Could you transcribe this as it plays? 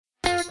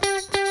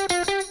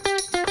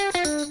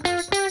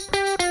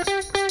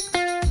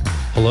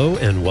Hello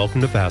and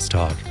welcome to Fast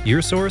Talk, your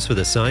source for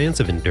the science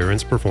of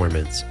endurance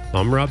performance.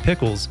 I'm Rob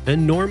Pickles,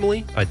 and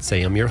normally I'd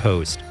say I'm your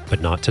host, but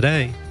not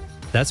today.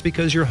 That's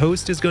because your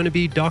host is going to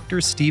be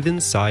Dr.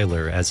 Steven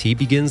Seiler as he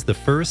begins the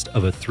first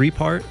of a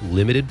three-part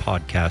limited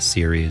podcast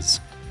series.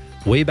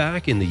 Way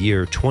back in the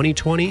year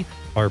 2020,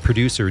 our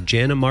producer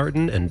Jana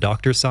Martin and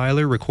Dr.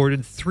 Seiler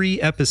recorded 3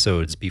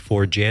 episodes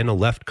before Jana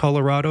left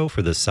Colorado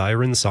for the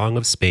Siren Song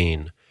of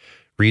Spain.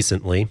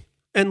 Recently,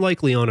 and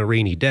likely on a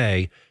rainy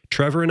day,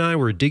 Trevor and I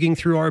were digging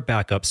through our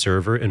backup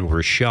server and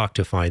were shocked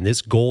to find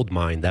this gold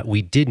mine that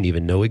we didn't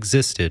even know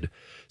existed.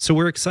 So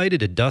we're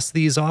excited to dust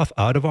these off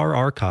out of our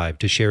archive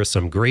to share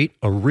some great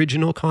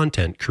original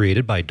content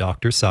created by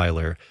Dr.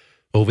 Seiler.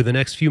 Over the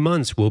next few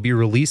months, we'll be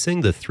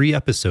releasing the 3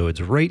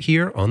 episodes right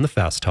here on the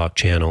Fast Talk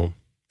channel.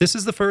 This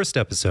is the first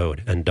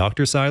episode, and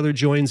Dr. Seiler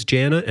joins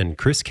Jana and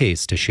Chris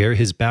Case to share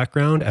his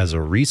background as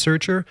a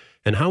researcher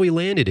and how he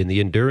landed in the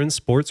endurance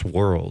sports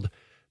world.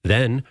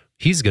 Then,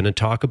 he's going to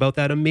talk about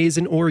that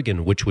amazing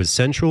organ which was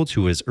central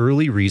to his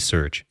early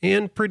research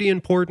and pretty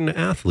important to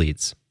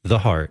athletes, the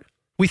heart.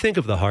 We think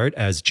of the heart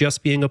as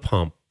just being a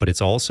pump, but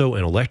it's also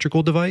an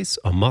electrical device,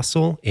 a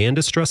muscle, and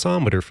a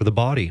stressometer for the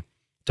body.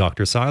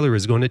 Dr. Seiler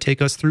is going to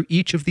take us through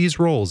each of these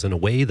roles in a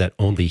way that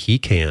only he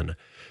can.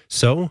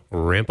 So,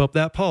 ramp up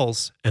that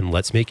pulse and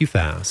let's make you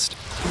fast.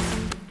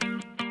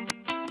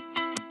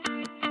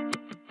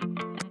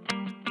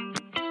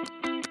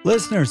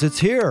 Listeners, it's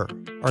here.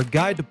 Our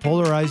guide to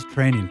polarized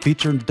training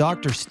featuring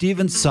Dr.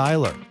 Steven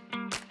Seiler.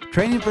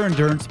 Training for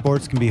endurance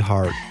sports can be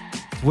hard.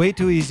 It's way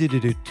too easy to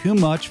do too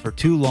much for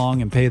too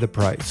long and pay the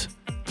price.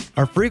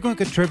 Our frequent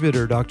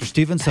contributor, Dr.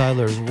 Steven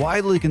Seiler, is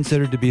widely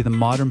considered to be the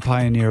modern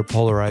pioneer of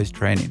polarized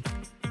training.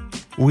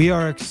 We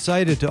are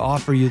excited to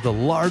offer you the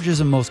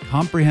largest and most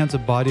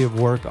comprehensive body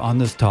of work on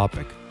this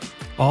topic.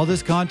 All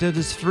this content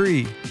is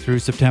free through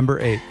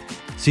September 8th.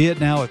 See it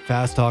now at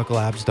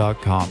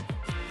fasttalklabs.com.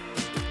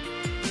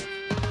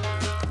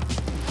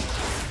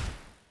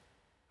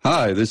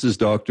 Hi, this is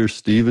Dr.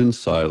 Steven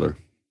Seiler.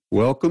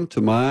 Welcome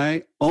to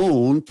my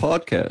own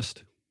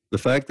podcast. The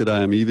fact that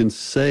I am even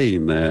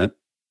saying that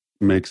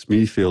makes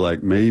me feel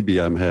like maybe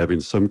I'm having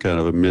some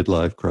kind of a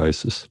midlife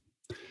crisis,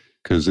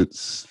 because it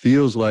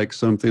feels like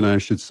something I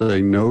should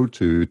say no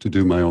to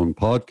do my own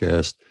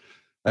podcast.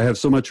 I have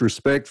so much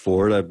respect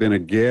for it. I've been a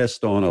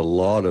guest on a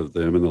lot of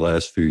them in the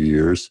last few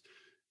years.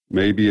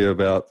 Maybe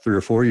about 3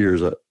 or 4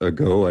 years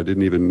ago, I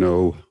didn't even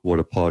know what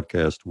a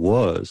podcast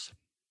was.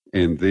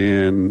 And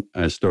then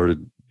I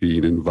started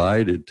being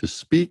invited to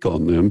speak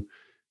on them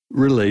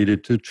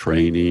related to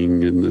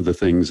training and the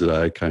things that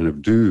I kind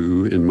of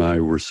do in my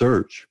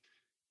research.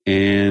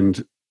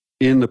 And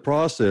in the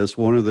process,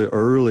 one of the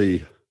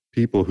early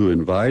people who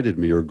invited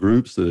me, or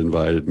groups that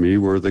invited me,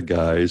 were the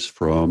guys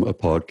from a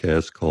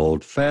podcast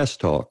called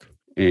Fast Talk.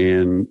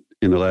 And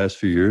in the last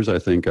few years, I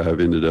think I've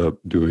ended up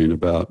doing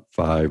about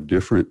 5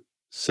 different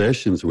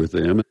sessions with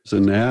them. So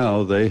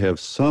now they have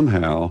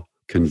somehow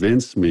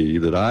convinced me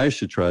that I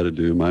should try to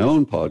do my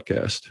own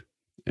podcast,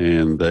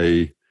 and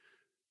they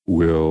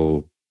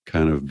will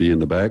kind of be in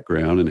the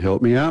background and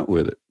help me out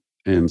with it.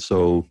 And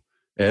so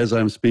as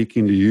I'm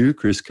speaking to you,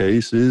 Chris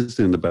Case is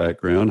in the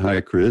background.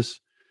 Hi,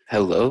 Chris.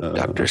 Hello,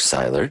 Dr.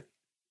 Seiler.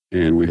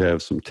 And we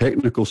have some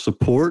technical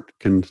support.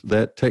 Can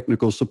that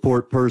technical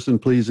support person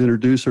please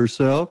introduce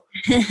herself?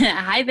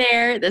 Hi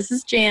there, this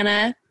is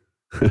Jana.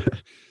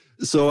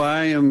 So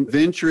I am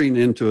venturing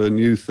into a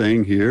new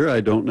thing here.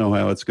 I don't know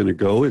how it's going to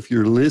go. If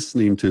you're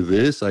listening to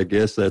this, I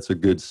guess that's a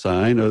good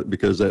sign,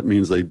 because that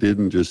means they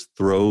didn't just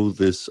throw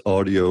this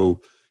audio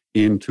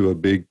into a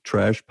big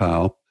trash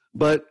pile.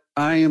 But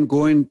I am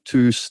going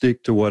to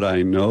stick to what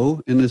I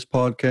know in this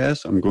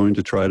podcast. I'm going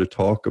to try to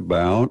talk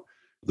about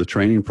the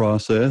training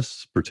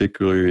process,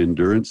 particularly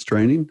endurance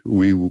training.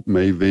 We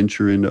may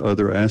venture into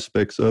other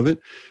aspects of it.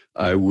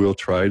 I will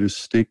try to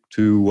stick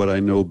to what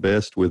I know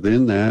best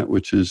within that,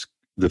 which is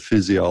the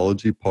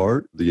physiology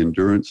part, the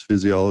endurance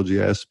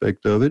physiology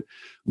aspect of it.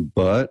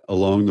 But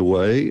along the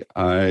way,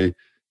 I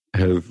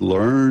have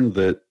learned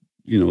that,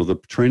 the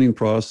training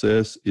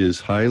process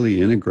is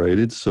highly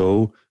integrated.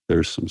 So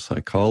there's some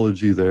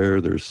psychology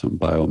there's some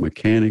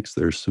biomechanics,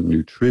 there's some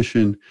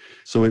nutrition.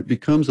 So it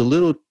becomes a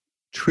little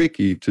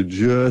tricky to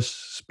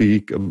just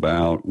speak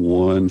about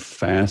one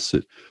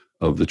facet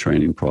of the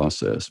training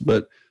process.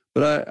 But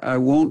I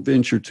won't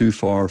venture too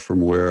far from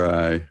where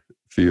I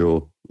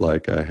feel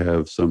like I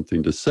have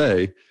something to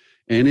say.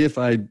 And if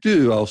I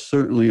do, I'll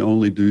certainly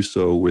only do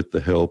so with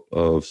the help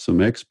of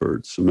some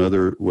experts, some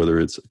other, whether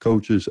it's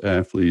coaches,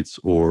 athletes,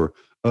 or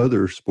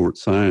other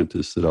sports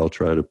scientists that I'll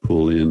try to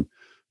pull in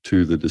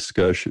to the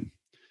discussion.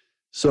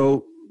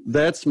 So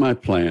that's my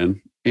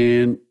plan.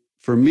 And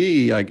for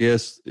me, I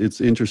guess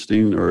it's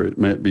interesting, or it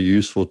might be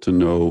useful to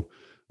know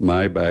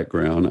my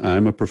background.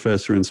 I'm a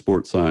professor in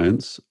sports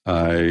science.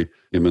 I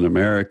am an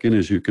American,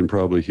 as you can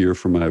probably hear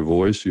from my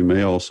voice. You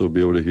may also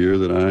be able to hear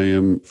that I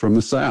am from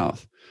the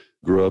South.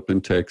 Grew up in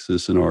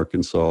Texas and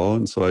Arkansas,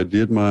 and so I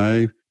did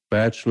my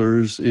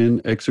bachelor's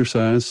in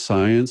exercise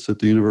science at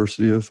the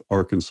University of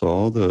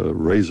Arkansas, the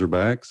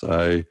Razorbacks.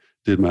 I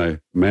did my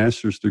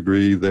master's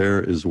degree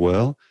there as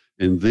well.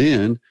 And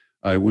then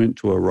I went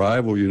to a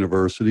rival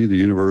university, the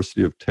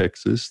University of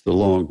Texas, the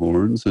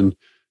Longhorns, and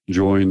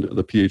joined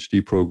the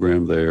PhD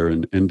program there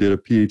and did a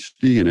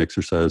PhD in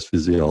exercise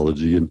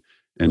physiology and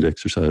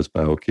exercise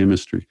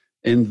biochemistry.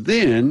 And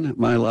then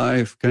my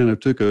life kind of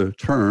took a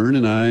turn,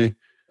 and I,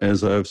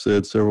 as I've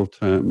said several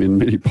times in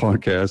many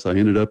podcasts, I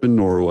ended up in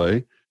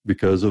Norway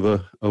because of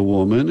a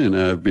woman, and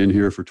I've been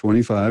here for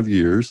 25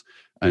 years.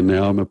 And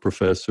now I'm a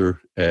professor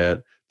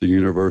at the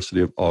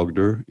University of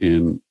Agder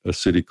in a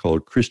city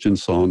called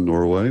Kristiansand,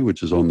 Norway,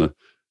 which is on the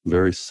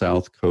very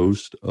south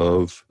coast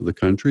of the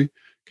country,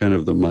 kind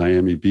of the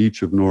Miami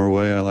Beach of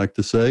Norway, I like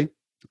to say.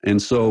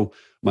 And so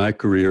my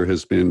career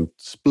has been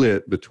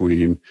split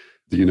between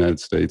the United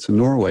States and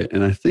Norway.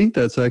 And I think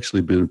that's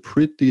actually been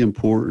pretty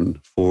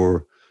important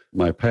for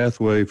my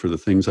pathway, for the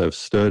things I've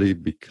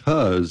studied,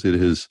 because it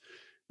has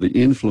the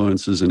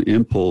influences and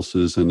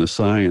impulses and the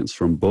science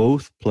from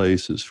both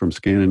places, from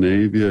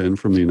Scandinavia and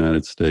from the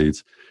United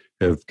States,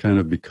 have kind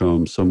of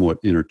become somewhat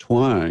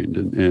intertwined.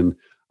 And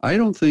I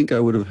don't think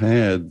I would have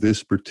had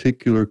this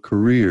particular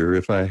career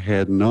if I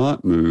had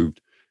not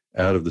moved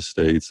out of the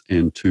States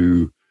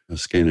into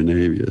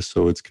Scandinavia.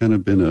 So it's kind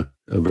of been a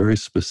very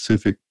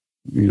specific,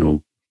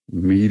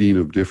 meeting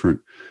of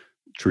different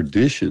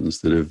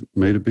traditions that have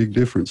made a big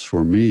difference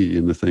for me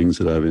in the things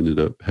that I've ended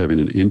up having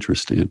an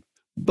interest in.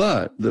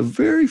 But the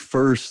very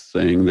first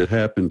thing that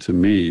happened to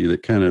me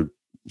that kind of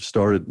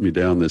started me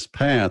down this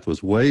path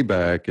was way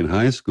back in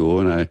high school.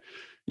 And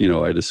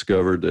I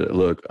discovered that,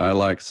 look, I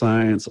like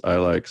science, I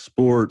like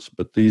sports,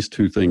 but these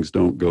two things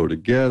don't go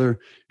together.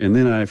 And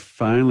then I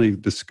finally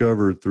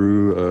discovered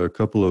through a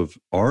couple of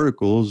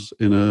articles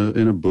in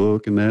a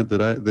book and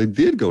that they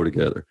did go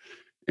together.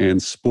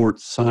 And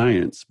sports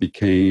science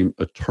became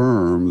a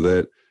term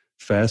that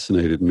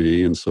fascinated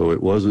me. And so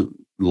it wasn't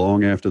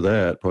long after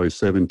that, probably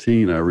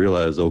 17, I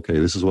realized, okay,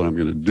 this is what I'm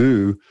going to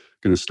do. I'm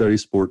going to study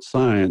sports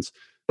science.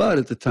 But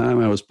at the time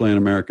I was playing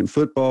American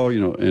football,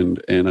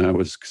 and I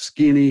was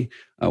skinny.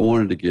 I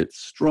wanted to get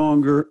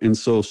stronger. And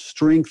so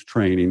strength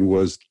training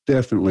was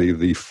definitely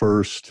the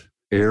first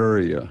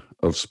area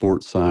of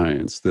sports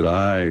science that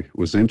I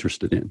was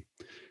interested in.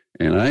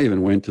 And I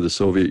even went to the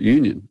Soviet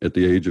Union at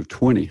the age of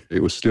 20.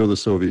 It was still the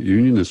Soviet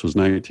Union. This was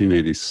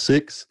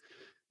 1986,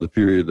 the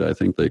period I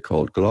think they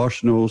called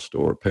Glasnost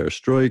or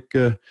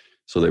Perestroika.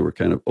 So they were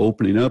kind of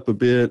opening up a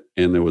bit.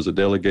 And there was a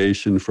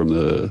delegation from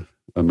the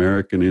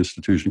American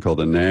institution called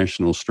the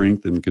National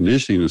Strength and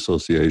Conditioning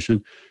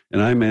Association.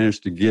 And I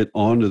managed to get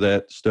onto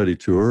that study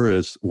tour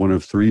as one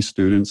of 3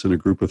 students in a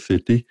group of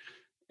 50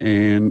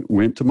 and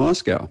went to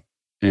Moscow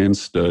and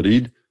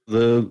studied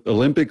the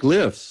Olympic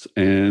lifts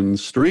and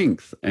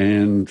strength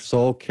and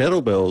saw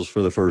kettlebells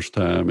for the first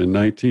time in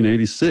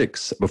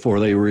 1986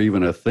 before they were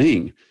even a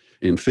thing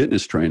in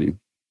fitness training.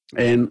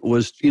 And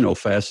was,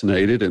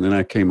 fascinated. And then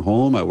I came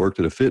home. I worked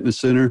at a fitness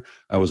center.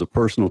 I was a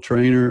personal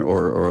trainer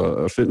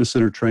or a fitness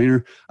center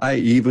trainer. I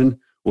even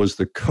was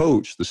the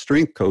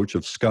strength coach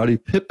of Scottie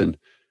Pippen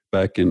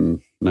back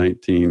in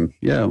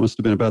it must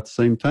have been about the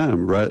same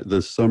time, right?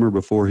 The summer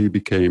before he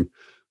became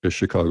a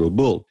Chicago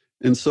Bull.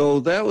 And so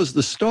that was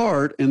the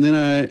start. And then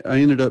I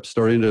ended up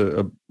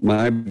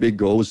my big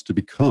goal was to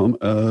become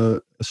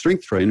a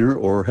strength trainer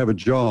or have a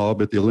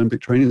job at the Olympic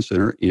Training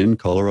Center in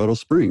Colorado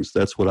Springs.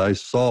 That's what I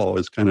saw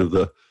as kind of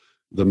the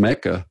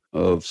mecca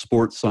of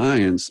sports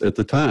science at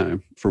the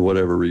time, for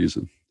whatever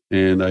reason.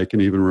 And I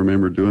can even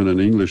remember doing an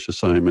English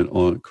assignment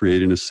on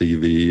creating a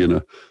CV and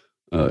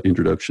a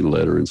introduction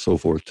letter and so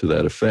forth to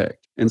that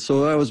effect. And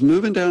so I was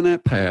moving down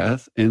that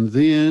path, and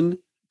then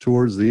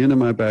towards the end of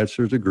my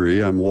bachelor's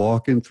degree, I'm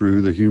walking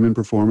through the Human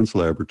Performance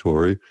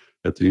Laboratory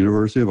at the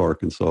University of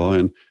Arkansas,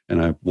 and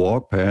I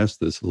walk past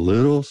this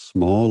little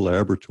small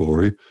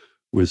laboratory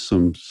with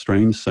some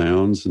strange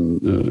sounds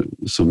and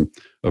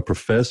a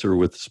professor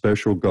with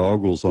special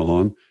goggles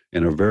on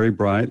and a very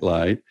bright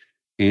light.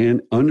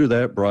 And under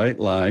that bright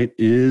light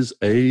is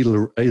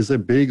a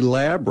big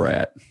lab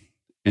rat,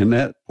 and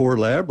that poor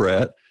lab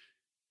rat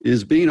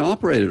is being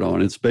operated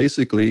on. It's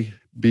basically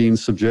being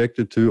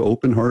subjected to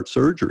open heart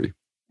surgery.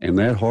 And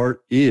that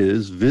heart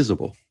is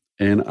visible.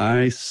 And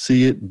I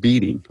see it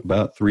beating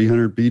about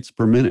 300 beats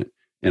per minute.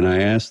 And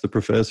I asked the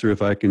professor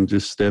if I can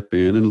just step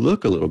in and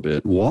look a little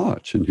bit and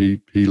watch. And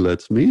he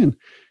lets me in.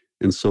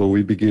 And so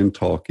we begin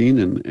talking,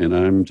 and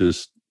I'm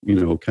just,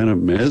 kind of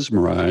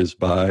mesmerized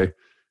by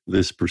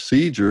this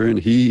procedure. And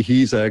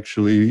he's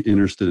actually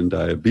interested in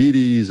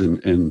diabetes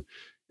and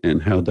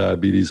how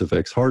diabetes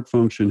affects heart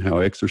function, how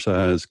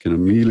exercise can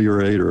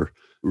ameliorate or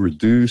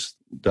reduce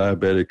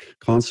diabetic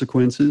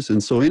consequences.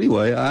 And so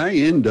anyway, I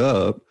end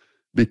up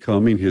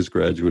becoming his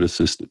graduate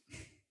assistant.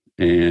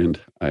 And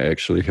I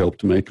actually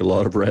helped make a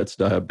lot of rats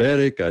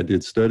diabetic. I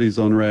did studies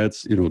on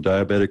rats,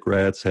 diabetic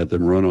rats, had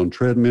them run on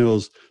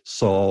treadmills,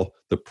 saw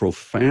the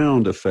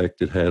profound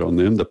effect it had on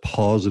them, the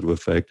positive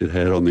effect it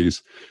had on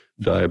these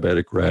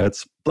diabetic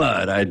rats.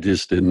 But I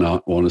just did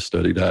not want to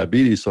study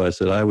diabetes. So I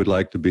said, I would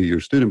like to be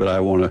your student, but I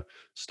want to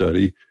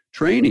study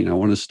training. I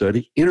want to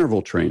study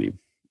interval training.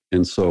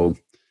 And so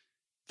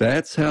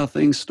that's how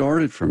things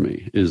started for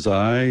me, is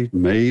I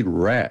made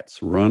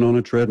rats run on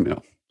a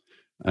treadmill.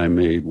 I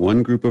made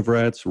one group of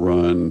rats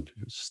run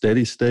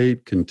steady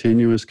state,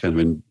 continuous, kind of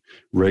in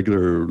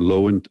regular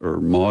low or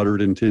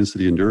moderate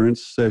intensity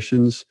endurance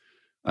sessions.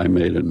 I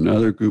made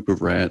another group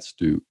of rats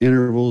do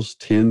intervals,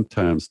 10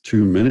 times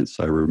 2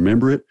 minutes. I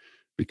remember it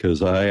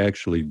because I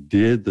actually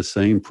did the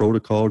same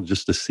protocol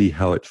just to see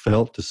how it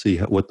felt, to see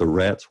what the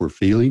rats were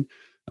feeling.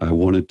 I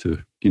wanted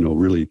to,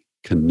 really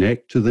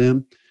connect to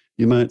them,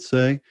 you might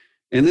say.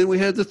 And then we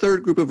had the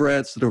third group of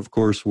rats that, of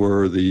course,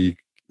 were the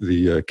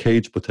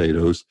cage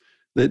potatoes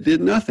that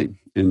did nothing.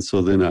 And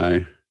so then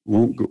I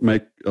won't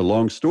make a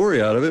long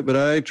story out of it, but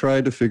I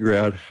tried to figure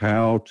out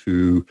how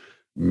to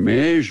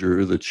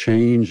measure the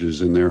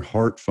changes in their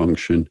heart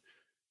function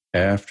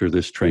after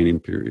this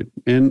training period.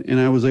 And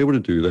I was able to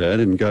do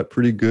that and got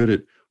pretty good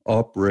at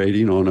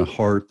operating on a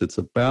heart that's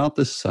about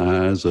the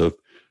size of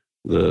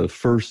the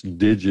first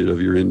digit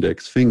of your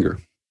index finger.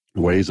 It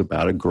weighs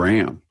about 1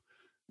 gram.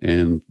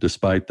 And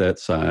despite that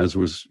size,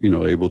 was,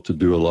 able to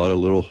do a lot of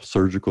little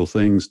surgical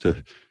things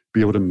to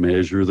be able to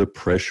measure the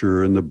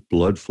pressure and the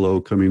blood flow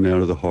coming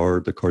out of the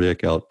heart, the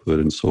cardiac output,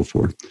 and so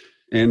forth.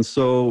 And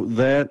so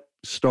that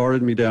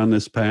started me down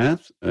this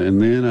path.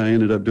 And then I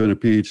ended up doing a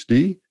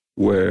PhD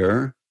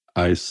where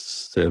I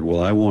said,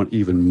 well, I want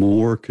even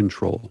more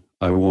control.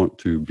 I want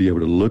to be able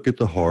to look at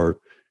the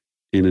heart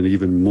in an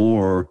even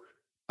more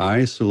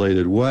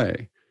isolated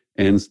way.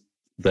 And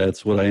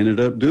that's what I ended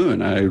up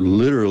doing. I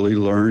literally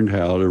learned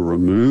how to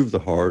remove the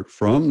heart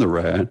from the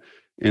rat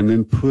and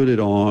then put it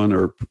on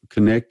or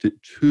connect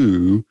it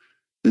to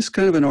this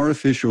kind of an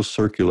artificial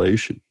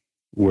circulation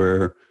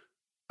where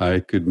I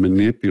could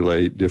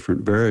manipulate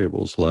different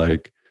variables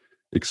like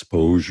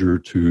exposure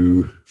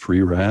to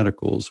free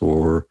radicals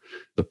or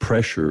the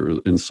pressure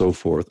and so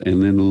forth,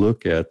 and then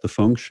look at the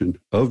function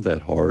of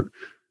that heart.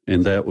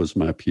 And that was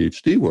my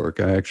PhD work.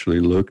 I actually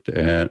looked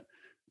at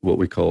what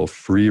we call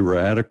free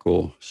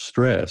radical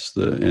stress.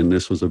 And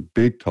this was a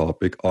big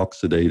topic.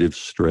 Oxidative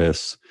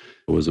stress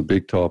was a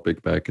big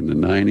topic back in the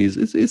 90s.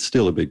 It's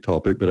still a big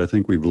topic, but I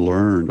think we've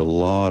learned a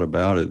lot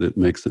about it that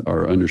makes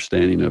our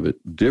understanding of it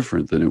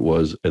different than it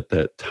was at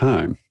that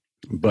time.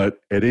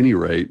 But at any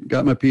rate,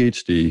 got my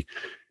PhD,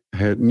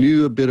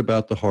 knew a bit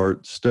about the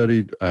heart,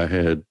 studied. I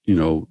had,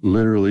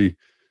 literally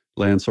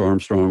Lance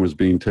Armstrong was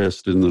being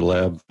tested in the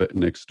lab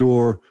next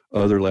door.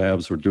 Other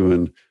labs were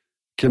doing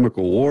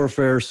chemical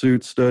warfare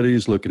suit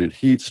studies, looking at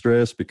heat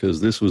stress, because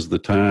this was the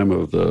time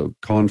of the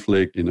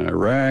conflict in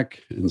Iraq.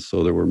 And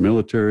so there were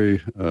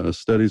military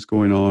studies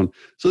going on.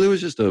 So there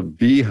was just a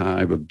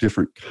beehive of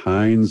different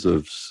kinds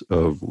of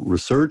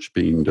research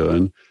being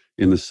done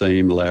in the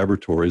same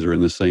laboratories or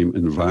in the same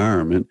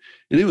environment.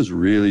 And it was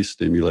really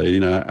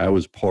stimulating. I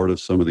was part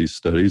of some of these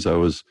studies. I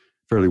was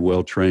fairly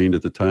well trained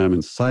at the time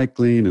in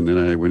cycling, and then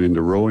I went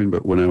into rowing.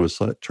 But when I was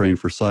trained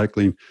for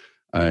cycling,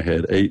 I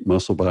had 8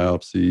 muscle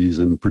biopsies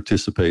and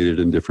participated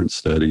in different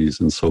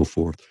studies and so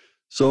forth.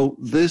 So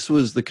this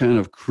was the kind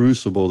of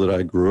crucible that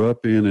I grew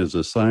up in as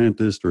a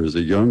scientist or as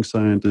a young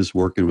scientist,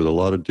 working with a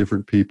lot of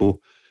different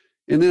people.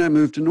 And then I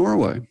moved to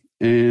Norway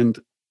and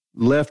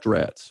left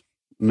rats.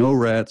 No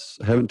rats,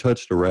 haven't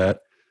touched a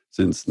rat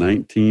since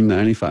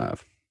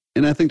 1995.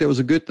 And I think that was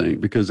a good thing,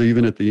 because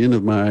even at the end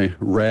of my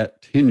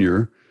rat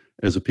tenure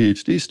as a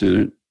PhD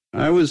student,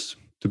 I was,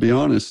 to be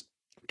honest,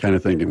 kind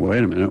of thinking,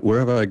 wait a minute, where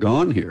have I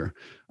gone here?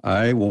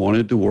 I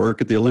wanted to work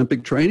at the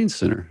Olympic Training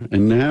Center.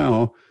 And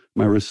now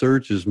my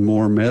research is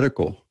more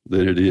medical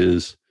than it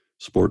is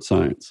sports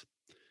science.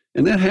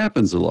 And that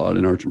happens a lot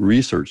in our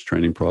research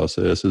training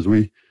process, as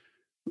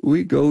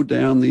we go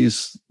down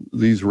these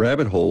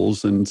rabbit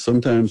holes, and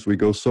sometimes we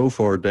go so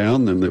far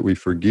down them that we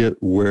forget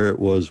where it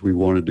was we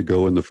wanted to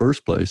go in the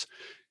first place.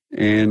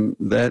 And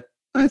that,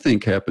 I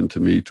think, happened to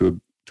me to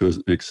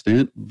an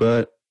extent,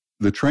 but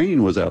the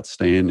training was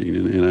outstanding,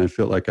 and I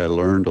felt like I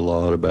learned a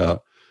lot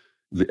about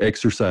the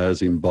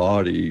exercising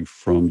body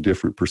from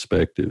different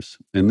perspectives.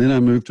 And then I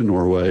moved to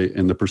Norway,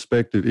 and the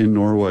perspective in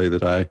Norway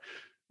that I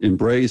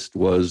embraced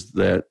was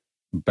that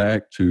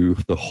back to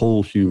the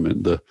whole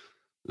human,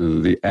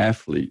 the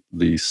athlete,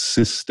 the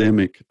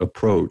systemic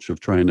approach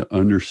of trying to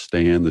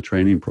understand the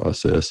training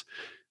process.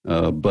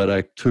 But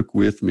I took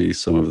with me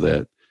some of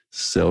that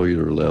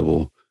cellular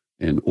level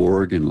and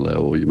organ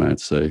level, you might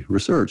say,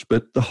 research.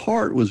 But the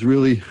heart was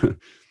really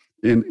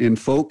in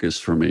focus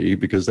for me,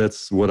 because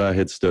that's what I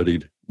had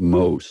studied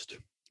most.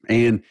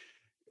 And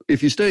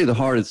if you study the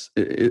heart,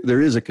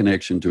 there is a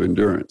connection to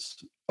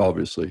endurance,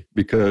 obviously,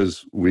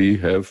 because we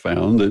have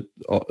found that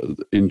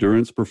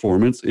endurance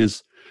performance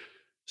is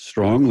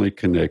strongly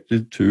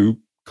connected to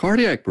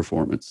cardiac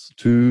performance,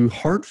 to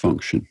heart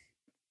function.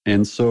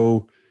 And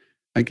so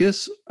I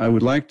guess I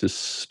would like to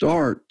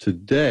start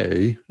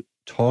today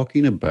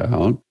talking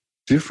about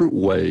different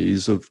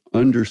ways of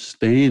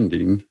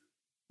understanding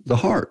the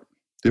heart,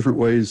 different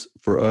ways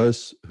for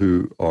us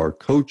who are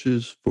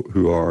coaches,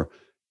 who are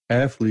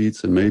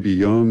athletes, and maybe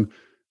young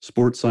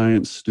sports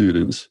science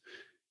students,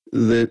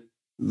 that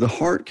the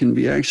heart can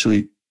be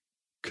actually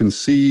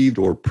conceived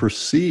or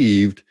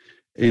perceived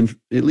in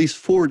at least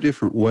 4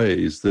 different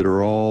ways that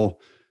are all,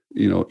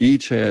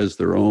 each has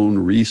their own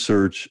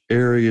research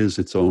areas,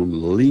 its own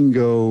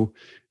lingo,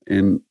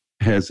 and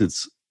has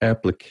its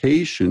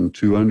application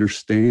to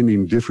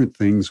understanding different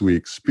things we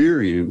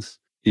experience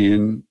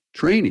in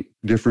training,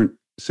 different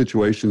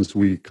situations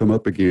we come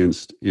up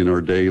against in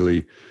our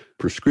daily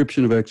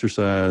prescription of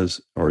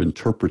exercise, our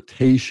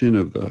interpretation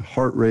of the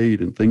heart rate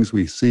and things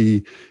we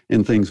see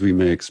and things we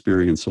may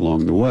experience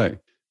along the way.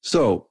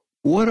 So,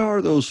 what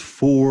are those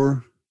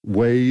 4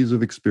 ways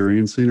of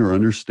experiencing or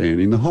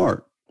understanding the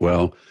heart?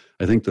 Well,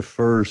 I think the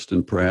first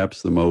and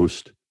perhaps the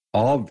most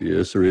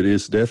obvious, or it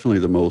is definitely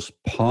the most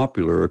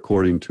popular,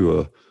 according to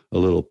a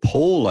little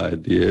poll I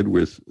did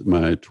with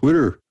my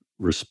Twitter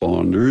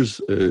responders,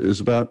 is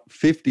about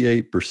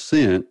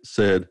 58%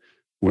 said,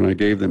 when I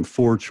gave them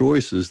 4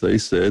 choices, they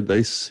said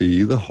they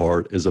see the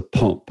heart as a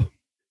pump.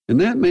 And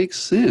that makes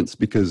sense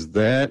because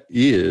that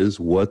is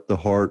what the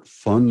heart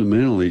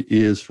fundamentally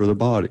is for the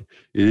body.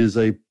 It is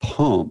a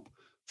pump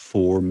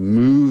for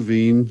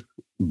moving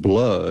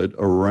blood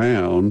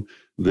around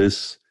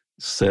this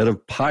set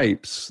of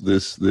pipes,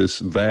 this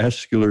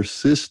vascular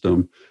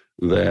system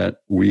that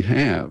we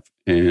have.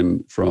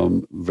 And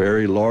from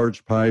very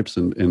large pipes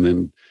and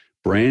then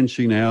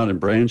branching out and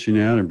branching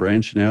out and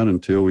branching out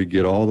until we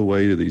get all the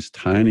way to these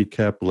tiny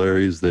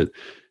capillaries that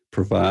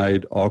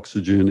provide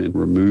oxygen and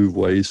remove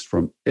waste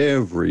from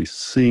every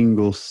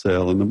single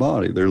cell in the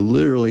body. There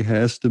literally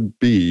has to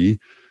be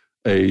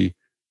a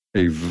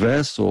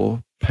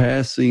vessel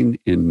passing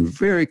in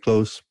very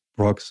close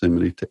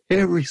proximity to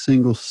every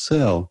single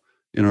cell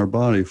in our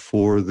body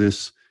for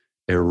this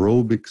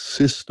aerobic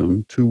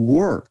system to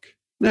work.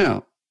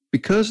 Now,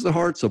 because the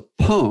heart's a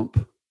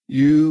pump,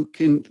 you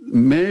can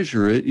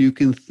measure it, you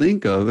can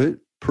think of it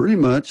pretty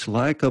much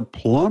like a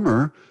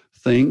plumber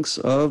thinks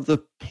of the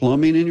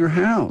plumbing in your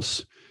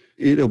house.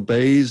 It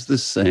obeys the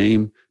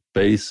same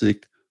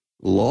basic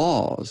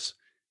laws.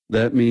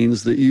 That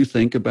means that you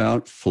think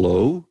about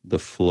flow, the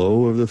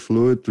flow of the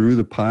fluid through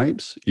the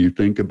pipes. You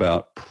think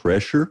about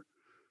pressure,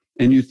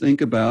 and you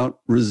think about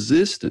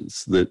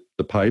resistance, that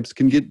the pipes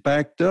can get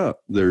backed up.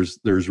 There's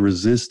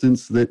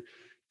resistance that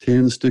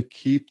tends to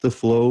keep the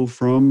flow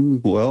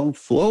from,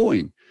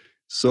 flowing.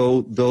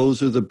 So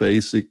those are the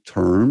basic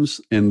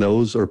terms, and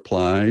those are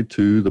applied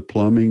to the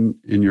plumbing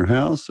in your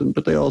house,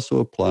 but they also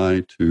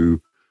apply to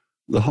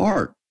the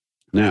heart.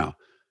 Now,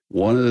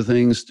 one of the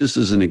things, just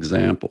as an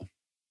example,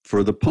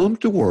 for the pump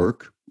to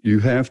work, you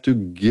have to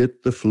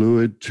get the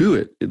fluid to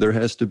it. There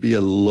has to be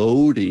a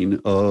loading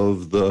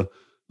of the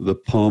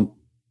pump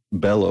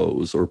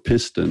bellows or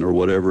piston or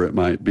whatever it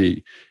might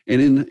be.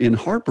 And in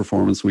heart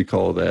performance, we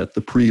call that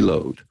the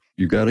preload.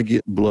 You got to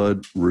get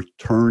blood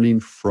returning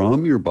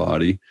from your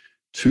body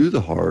to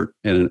the heart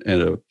at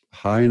a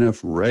high enough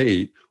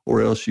rate,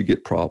 or else you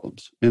get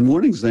problems. And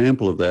one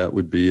example of that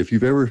would be if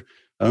you've ever,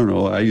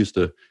 I used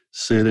to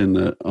sit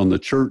on the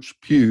church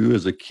pew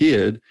as a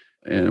kid,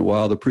 and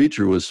while the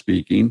preacher was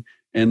speaking,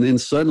 and then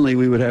suddenly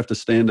we would have to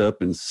stand up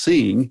and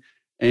sing.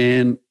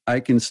 And I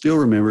can still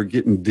remember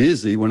getting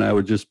dizzy when I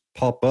would just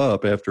pop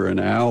up after an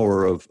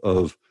hour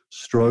of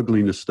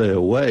struggling to stay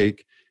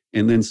awake.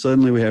 And then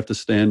suddenly we have to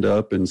stand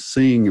up and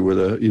sing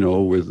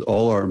with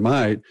all our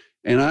might.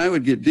 And I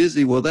would get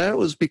dizzy. Well, that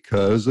was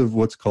because of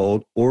what's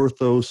called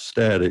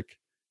orthostatic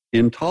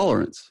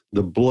intolerance.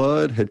 The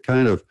blood had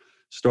kind of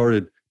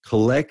started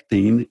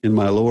collecting in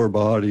my lower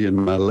body and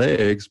my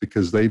legs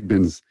because they'd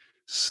been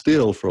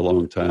still for a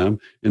long time.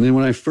 And then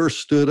when I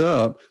first stood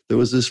up, there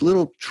was this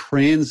little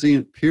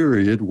transient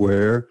period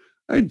where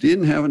I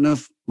didn't have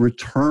enough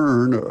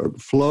return or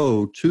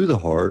flow to the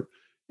heart.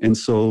 And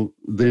so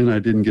then I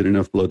didn't get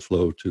enough blood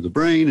flow to the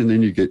brain, and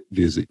then you get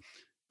dizzy.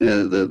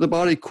 The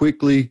body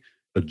quickly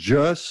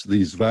adjusts.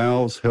 These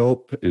valves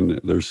help, and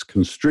there's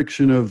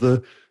constriction of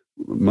the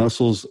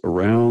muscles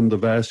around the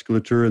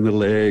vasculature in the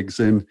legs,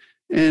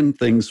 and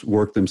things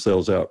work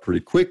themselves out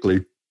pretty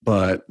quickly.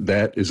 But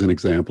that is an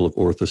example of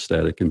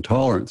orthostatic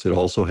intolerance. It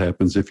also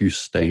happens if you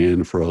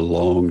stand for a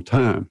long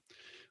time.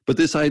 But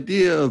this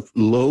idea of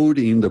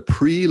loading, the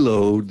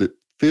preload that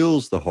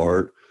fills the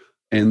heart,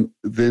 and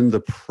then the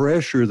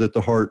pressure that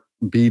the heart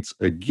beats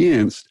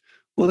against,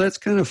 well, that's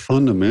kind of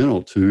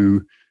fundamental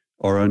to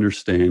our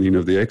understanding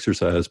of the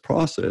exercise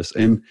process.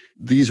 And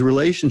these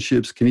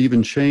relationships can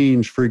even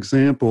change. For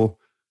example,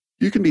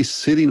 you can be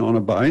sitting on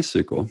a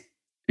bicycle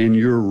and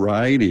you're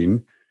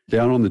riding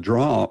down on the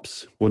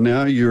drops. Well,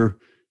 now your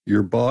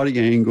body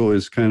angle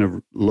is kind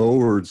of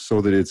lowered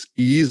so that it's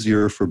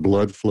easier for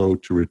blood flow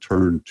to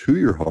return to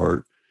your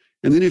heart.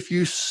 And then if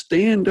you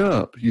stand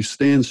up, you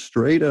stand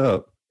straight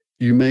up,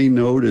 you may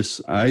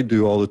notice, I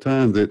do all the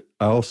time, that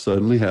I'll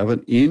suddenly have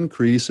an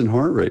increase in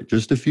heart rate.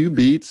 Just a few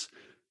beats.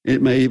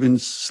 It may even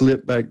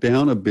slip back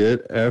down a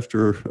bit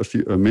after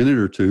a minute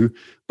or two.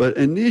 But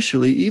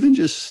initially, even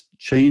just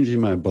changing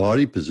my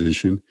body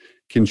position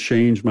can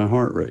change my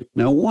heart rate.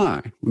 Now,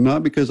 why?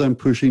 Not because I'm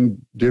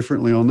pushing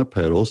differently on the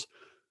pedals,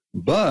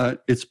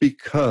 but it's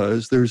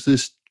because there's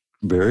this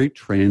very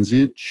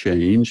transient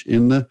change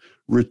in the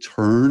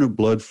return of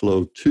blood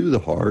flow to the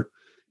heart.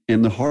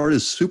 And the heart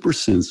is super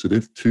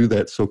sensitive to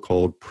that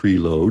so-called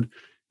preload.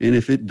 And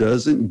if it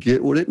doesn't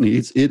get what it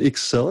needs, it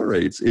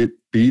accelerates. It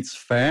beats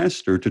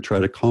faster to try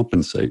to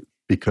compensate,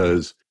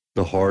 because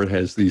the heart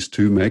has these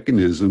two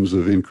mechanisms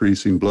of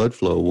increasing blood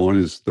flow. One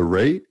is the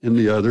rate, and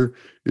the other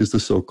is the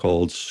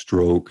so-called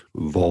stroke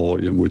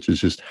volume, which is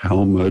just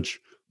how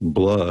much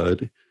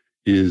blood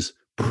is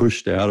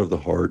pushed out of the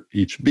heart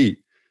each beat.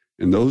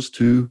 And those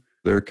two,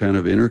 they're kind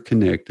of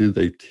interconnected.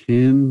 They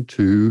tend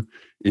to,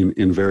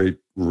 in very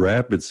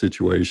rapid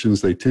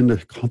situations, they tend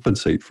to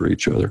compensate for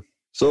each other.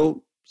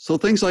 So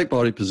things like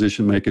body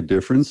position make a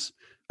difference.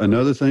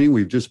 Another thing,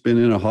 we've just been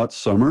in a hot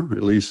summer,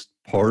 at least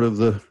part of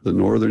the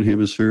northern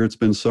hemisphere, it's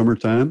been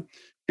summertime.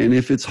 And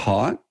if it's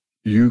hot,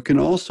 you can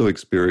also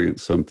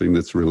experience something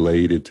that's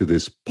related to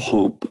this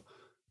pump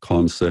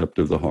concept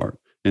of the heart.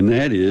 And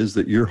that is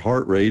that your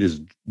heart rate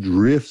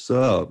drifts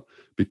up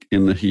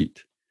in the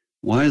heat.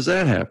 Why is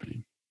that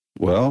happening?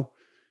 Well,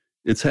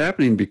 it's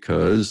happening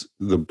because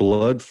the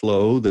blood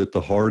flow that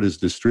the heart is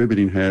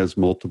distributing has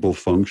multiple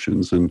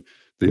functions. And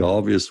the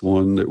obvious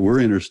one that we're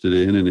interested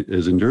in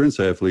as endurance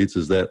athletes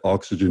is that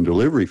oxygen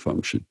delivery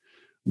function.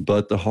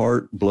 But the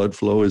heart blood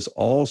flow is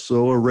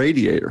also a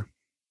radiator,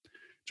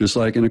 just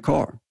like in a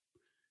car.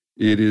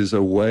 It is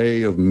a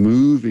way of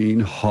moving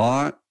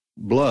hot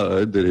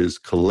blood that has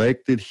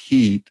collected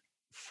heat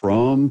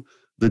from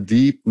the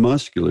deep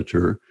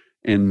musculature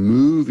and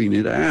moving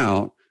it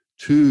out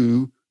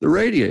to the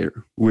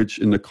radiator, which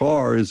in the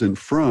car is in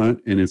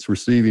front and it's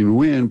receiving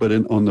wind, but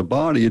on the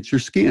body, it's your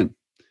skin.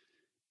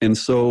 And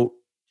so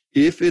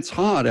if it's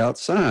hot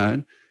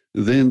outside,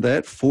 then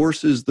that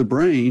forces the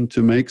brain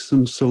to make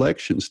some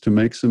selections, to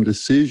make some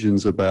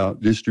decisions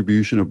about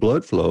distribution of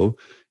blood flow.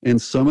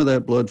 And some of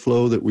that blood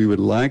flow that we would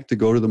like to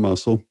go to the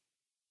muscle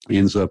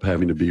ends up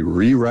having to be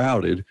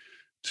rerouted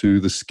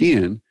to the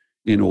skin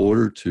in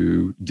order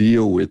to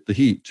deal with the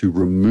heat, to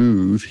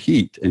remove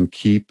heat and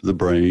keep the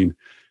brain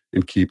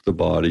and keep the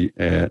body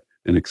at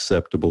an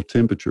acceptable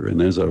temperature. And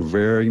there's a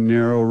very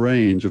narrow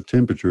range of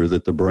temperature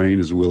that the brain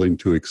is willing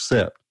to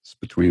accept. It's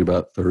between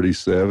about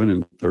 37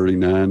 and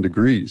 39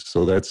 degrees.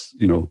 So that's,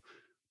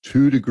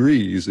 2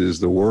 degrees is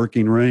the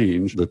working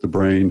range that the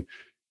brain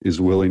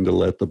is willing to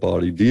let the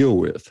body deal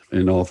with.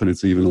 And often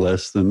it's even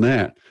less than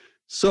that.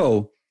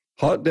 So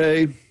hot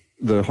day,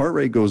 the heart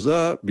rate goes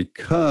up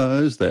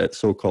because that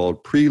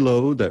so-called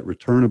preload, that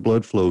return of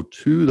blood flow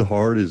to the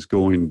heart, is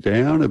going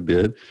down a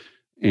bit,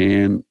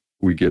 and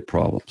we get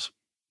problems.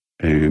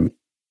 And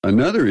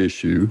another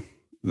issue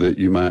that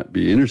you might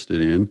be interested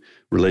in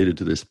related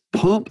to this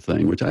pump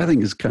thing, which I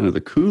think is kind of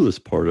the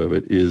coolest part of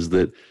it, is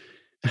that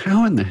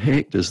how in the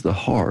heck does the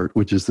heart,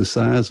 which is the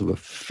size of a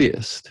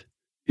fist,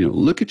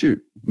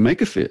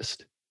 make a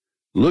fist,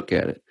 look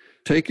at it,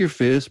 take your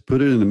fist,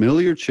 put it in the middle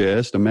of your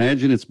chest,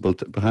 imagine it's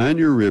behind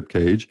your rib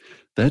cage,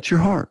 that's your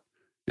heart.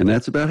 And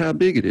that's about how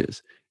big it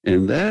is.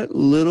 And that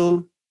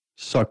little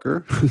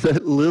sucker,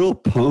 that little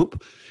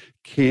pump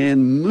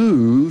can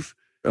move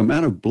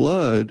amount of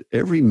blood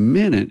every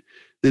minute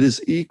that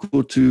is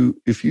equal to,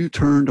 if you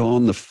turned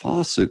on the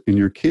faucet in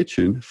your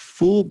kitchen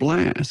full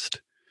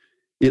blast,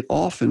 it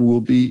often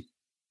will be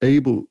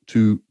able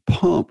to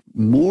pump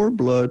more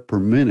blood per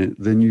minute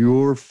than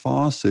your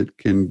faucet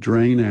can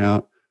drain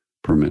out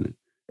per minute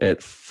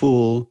at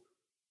full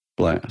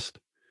blast.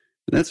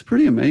 And that's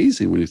pretty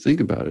amazing when you think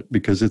about it,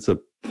 because it's a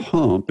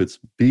pump, it's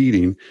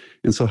beating.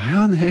 And so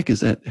how in the heck is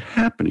that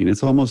happening?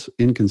 It's almost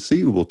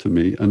inconceivable to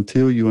me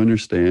until you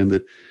understand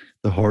that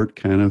the heart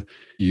kind of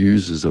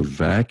uses a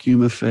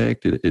vacuum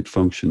effect. It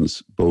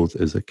functions both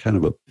as a kind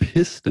of a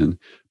piston,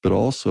 but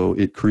also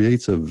it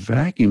creates a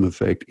vacuum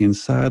effect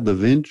inside the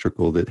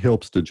ventricle that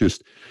helps to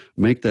just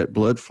make that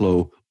blood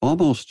flow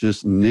almost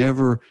just it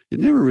never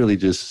really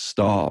just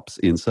stops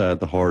inside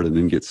the heart and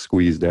then gets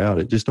squeezed out.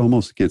 It just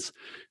almost it's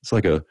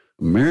like a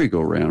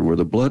merry-go-round where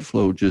the blood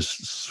flow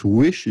just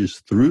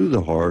swishes through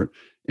the heart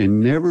and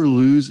never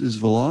loses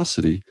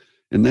velocity.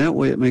 And that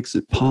way it makes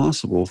it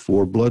possible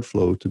for blood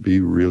flow to be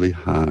really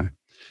high.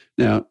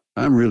 Now,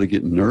 I'm really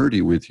getting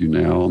nerdy with you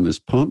now on this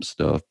pump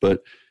stuff,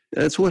 but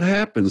that's what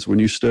happens when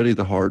you study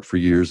the heart for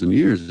years and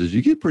years, is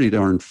you get pretty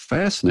darn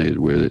fascinated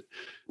with it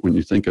when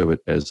you think of it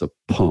as a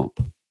pump.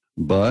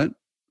 But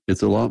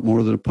it's a lot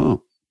more than a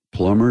pump.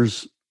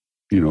 Plumbers,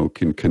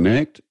 can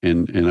connect.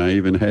 And I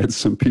even had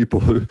some people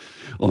who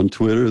on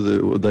Twitter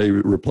that they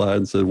replied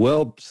and said,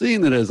 well,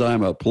 seeing that as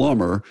I'm a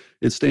plumber,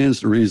 it stands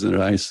to reason that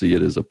I see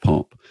it as a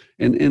pump.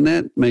 And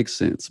that makes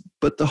sense.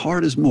 But the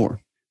heart is more.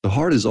 The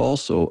heart is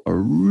also a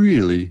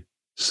really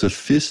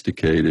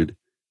sophisticated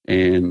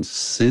and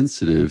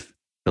sensitive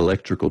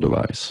electrical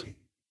device.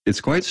 It's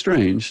quite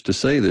strange to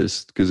say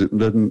this because it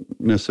doesn't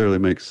necessarily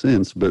make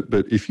sense. But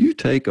if you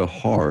take a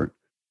heart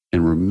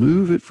and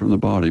remove it from the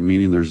body,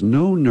 meaning there's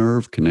no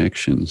nerve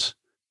connections,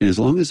 and as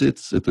long as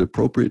it's at the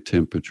appropriate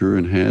temperature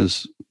and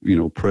has,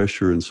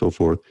 pressure and so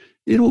forth,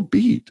 it'll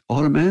beat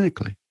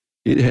automatically.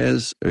 It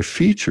has a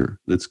feature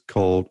that's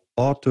called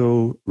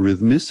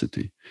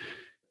autorhythmicity.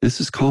 This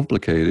is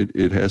complicated.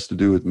 It has to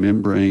do with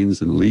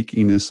membranes and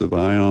leakiness of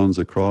ions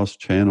across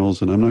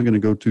channels, and I'm not going to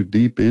go too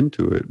deep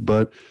into it.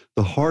 But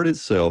the heart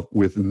itself,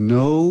 with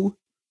no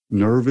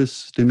nervous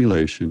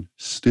stimulation,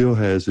 still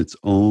has its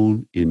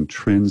own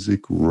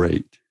intrinsic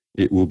rate.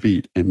 It will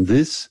beat. And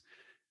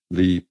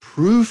the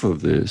proof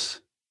of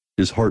this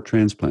is heart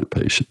transplant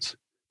patients,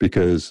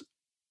 because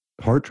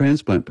heart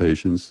transplant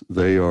patients,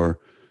 they are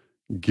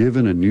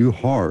given a new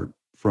heart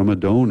from a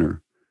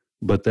donor,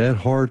 but that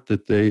heart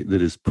that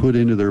is put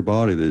into their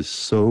body, that is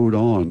sewed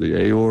on, the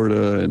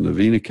aorta and the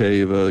vena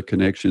cava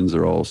connections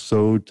are all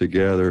sewed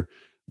together,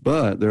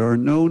 but there are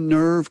no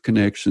nerve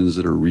connections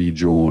that are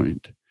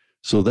rejoined.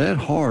 So that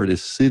heart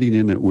is sitting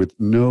in it with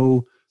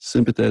no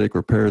sympathetic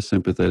or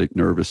parasympathetic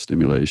nervous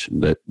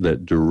stimulation,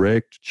 that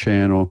direct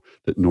channel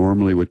that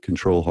normally would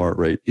control heart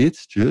rate.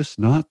 It's just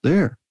not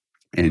there.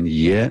 And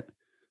yet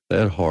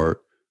that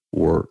heart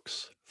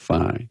works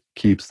fine,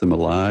 keeps them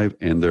alive.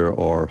 And there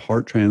are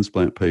heart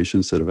transplant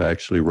patients that have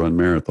actually run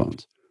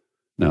marathons.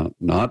 Now,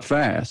 not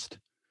fast,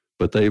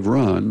 but they've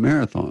run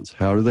marathons.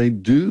 How do they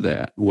do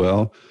that?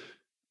 Well,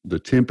 the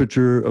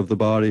temperature of the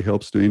body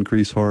helps to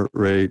increase heart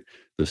rate.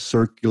 The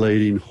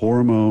circulating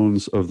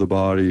hormones of the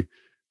body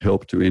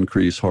help to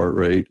increase heart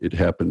rate. It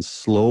happens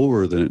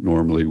slower than it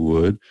normally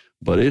would,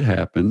 but it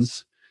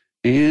happens.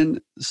 And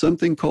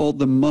something called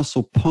the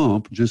muscle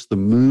pump, just the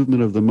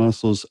movement of the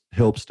muscles,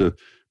 helps to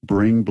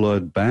bring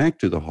blood back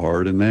to the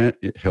heart, and that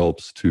it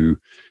helps to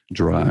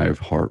drive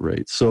heart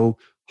rate. So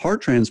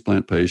heart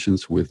transplant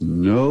patients with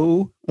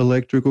no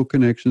electrical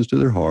connections to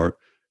their heart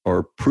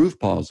are proof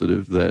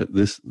positive that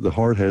the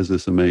heart has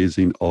this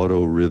amazing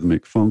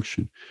autorhythmic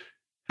function.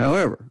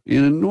 However,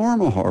 in a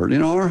normal heart,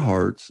 in our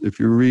hearts, if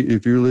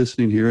you're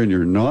listening here and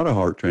you're not a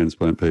heart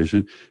transplant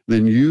patient,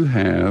 then you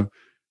have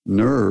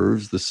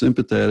nerves, the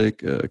sympathetic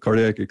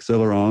cardiac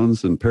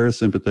accelerones and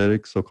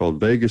parasympathetic, so-called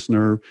vagus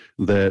nerve,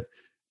 that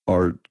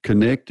are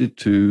connected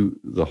to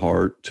the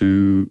heart,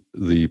 to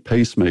the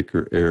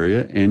pacemaker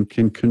area, and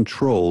can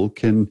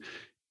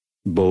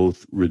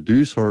both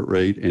reduce heart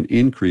rate and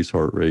increase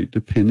heart rate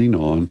depending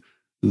on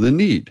the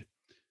need.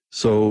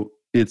 So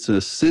it's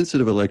a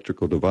sensitive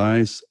electrical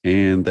device,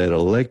 and that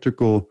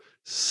electrical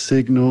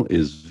signal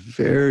is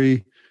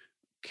very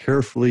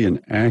carefully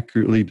and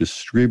accurately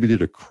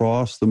distributed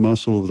across the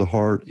muscle of the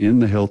heart in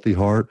the healthy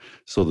heart,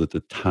 so that the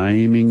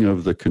timing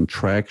of the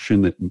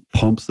contraction that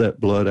pumps that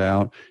blood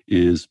out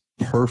is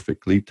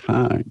perfectly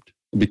timed.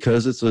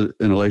 Because it's an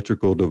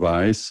electrical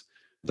device,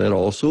 that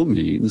also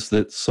means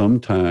that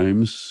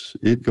sometimes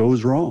it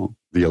goes wrong.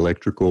 The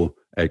electrical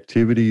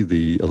activity,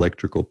 the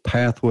electrical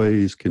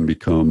pathways can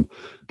become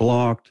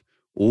blocked,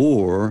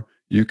 or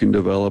you can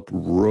develop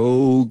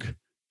rogue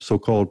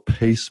so-called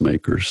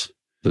pacemakers.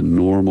 The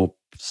normal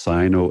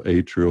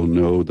sinoatrial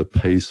node, the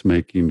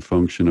pacemaking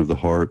function of the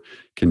heart,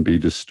 can be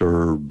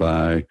disturbed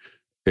by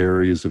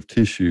areas of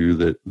tissue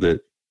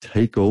that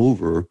take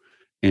over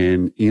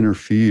and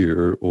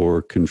interfere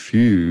or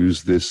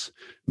confuse this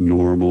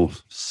normal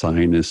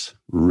sinus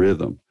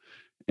rhythm.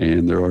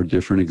 And there are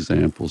different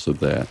examples of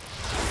that.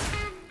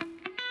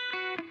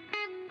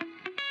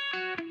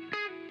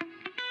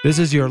 This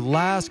is your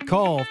last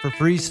call for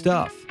free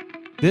stuff.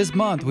 This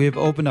month, we have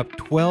opened up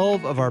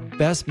 12 of our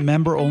best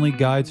member-only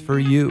guides for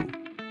you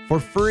for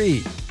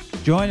free.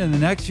 Join in the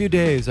next few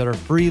days at our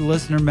free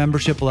listener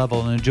membership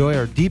level and enjoy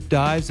our deep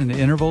dives into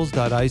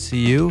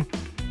intervals.icu,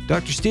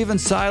 Dr. Stephen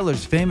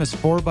Seiler's famous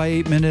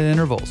 4x8 minute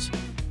intervals,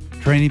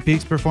 Training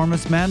Peaks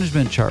Performance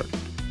Management Chart,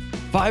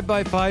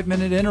 5x5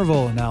 minute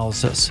interval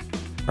analysis,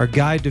 our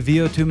guide to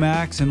VO2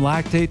 max and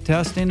lactate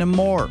testing, and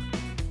more.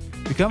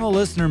 Become a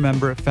listener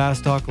member at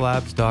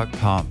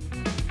fasttalklabs.com.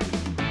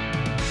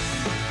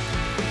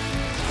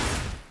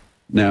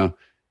 Now,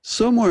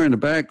 somewhere in the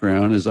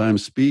background as I'm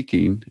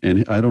speaking,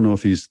 and I don't know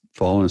if he's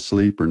fallen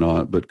asleep or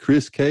not, but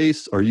Chris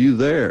Case, are you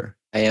there?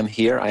 I am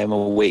here. I am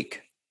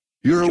awake.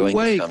 You're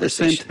awake. That's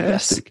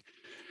fantastic. Yes.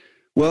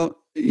 Well,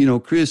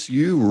 Chris,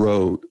 you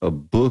wrote a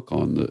book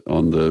on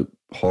the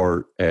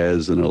heart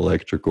as an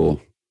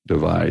electrical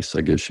device,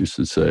 I guess you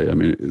should say. I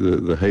mean,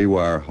 the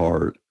Haywire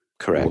Heart.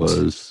 Correct.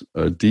 Was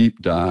a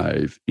deep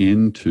dive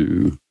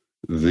into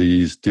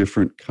these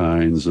different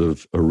kinds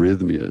of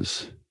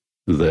arrhythmias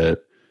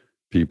that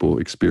people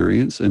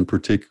experience, and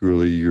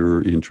particularly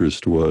your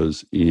interest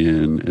was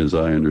in, as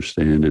I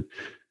understand it,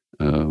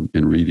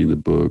 in reading the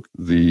book,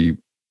 the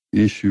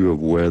issue of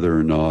whether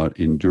or not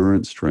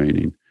endurance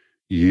training,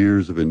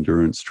 years of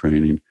endurance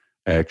training,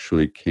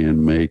 actually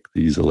can make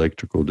these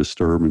electrical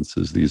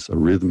disturbances, these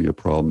arrhythmia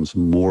problems,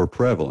 more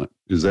prevalent.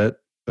 Is that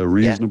a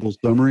reasonable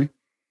summary?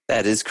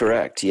 That is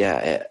correct.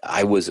 Yeah,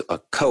 I was a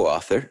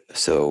co-author.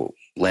 So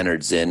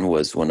Leonard Zinn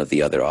was one of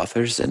the other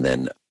authors, and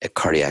then a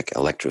cardiac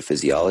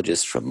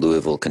electrophysiologist from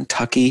Louisville,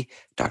 Kentucky,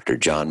 Dr.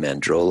 John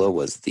Mandrola,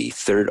 was the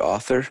third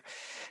author.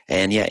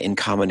 And yeah, in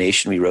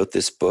combination, we wrote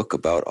this book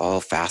about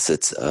all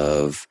facets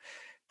of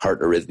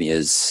heart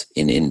arrhythmias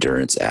in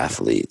endurance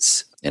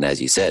athletes. And as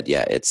you said,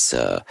 yeah, it's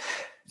the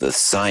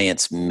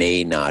science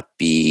may not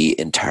be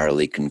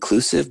entirely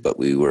conclusive, but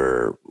we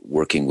were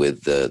working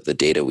with the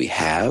data we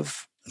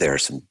have there are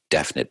some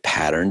definite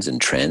patterns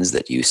and trends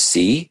that you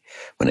see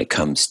when it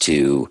comes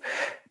to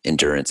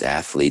endurance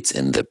athletes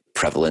and the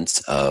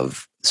prevalence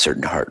of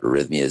certain heart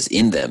arrhythmias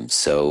in them.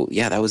 So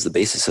yeah, that was the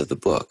basis of the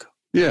book.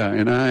 Yeah,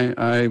 and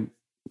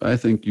I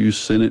think you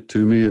sent it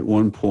to me at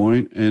one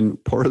point,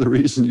 and part of the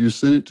reason you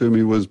sent it to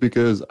me was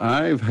because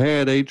I've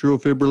had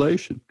atrial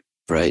fibrillation.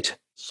 Right.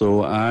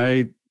 So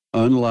I,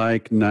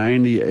 unlike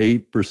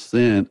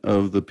 98%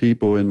 of the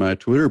people in my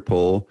Twitter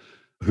poll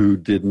who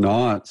did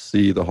not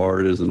see the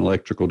heart as an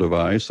electrical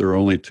device, there are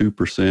only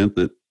 2%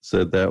 that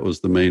said that was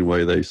the main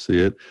way they see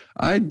it.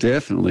 I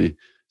definitely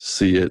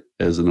see it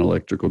as an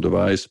electrical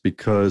device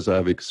because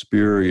I've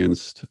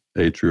experienced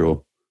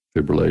atrial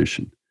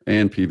fibrillation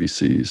and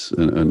PVCs,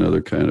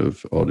 another kind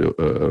of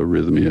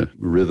arrhythmia,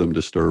 rhythm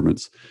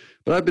disturbance.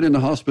 But I've been in the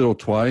hospital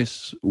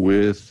twice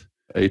with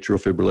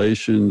atrial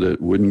fibrillation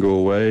that wouldn't go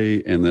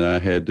away, and then I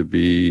had to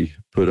be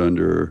put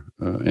under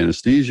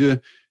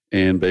anesthesia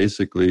and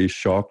basically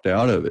shocked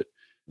out of it.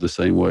 The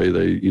same way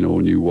they,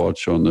 when you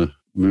watch on the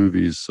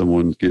movies,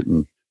 someone's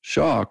getting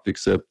shocked,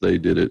 except they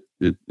did it,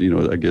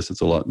 I guess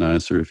it's a lot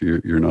nicer if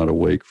you're not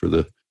awake for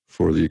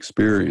the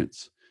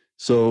experience.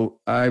 So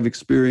I've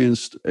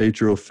experienced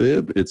atrial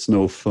fib. It's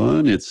no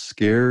fun. It's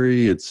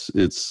scary. It's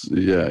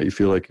you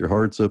feel like your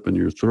heart's up in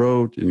your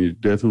throat, and you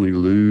definitely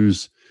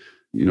lose,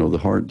 the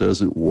heart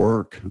doesn't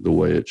work the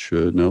way it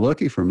should. Now,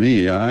 lucky for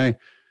me, I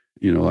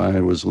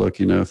was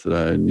lucky enough that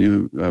I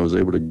knew I was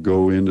able to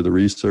go into the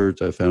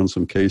research. I found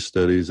some case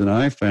studies, and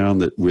I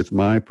found that with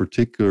my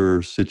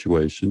particular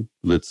situation,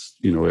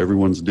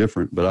 everyone's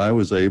different, but I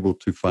was able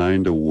to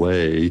find a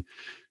way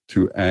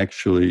to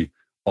actually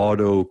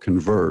auto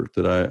convert,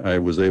 that I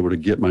was able to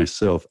get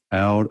myself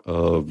out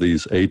of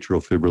these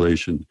atrial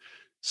fibrillation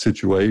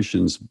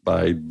situations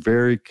by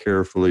very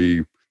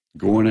carefully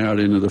going out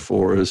into the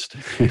forest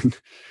and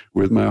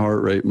with my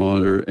heart rate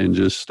monitor and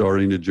just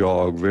starting to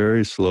jog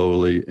very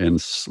slowly and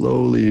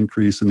slowly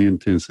increasing the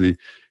intensity.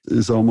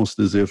 It's almost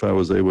as if I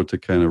was able to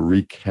kind of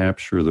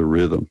recapture the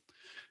rhythm.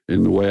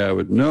 And the way I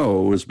would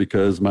know was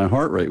because my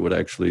heart rate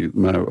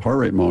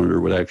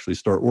monitor would actually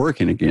start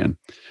working again,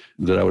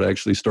 that I would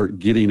actually start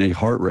getting a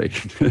heart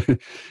rate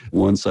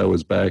once I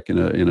was back in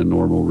a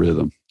normal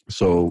rhythm.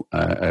 So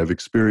I've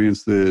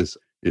experienced this.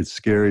 It's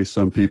scary.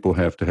 Some people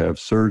have to have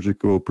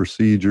surgical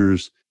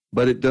procedures,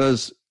 but it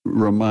does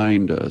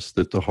remind us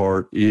that the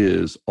heart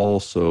is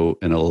also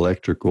an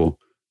electrical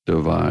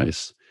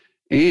device.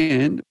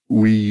 And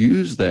we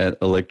use that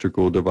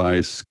electrical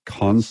device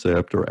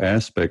concept or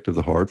aspect of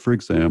the heart, for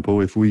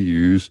example, if we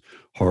use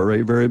heart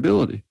rate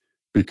variability,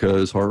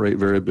 because heart rate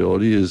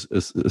variability is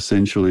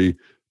essentially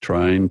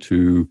trying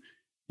to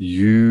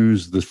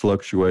use the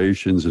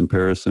fluctuations in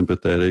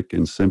parasympathetic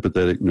and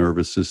sympathetic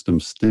nervous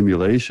system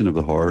stimulation of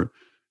the heart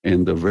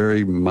and the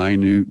very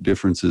minute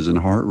differences in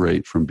heart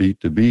rate from beat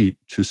to beat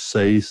to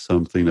say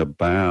something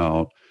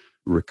about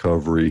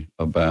recovery,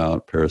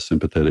 about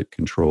parasympathetic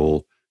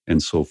control,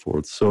 and so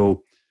forth.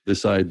 So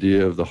this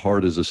idea of the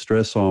heart as a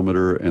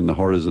stressometer and the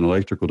heart as an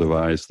electrical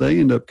device, they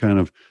end up kind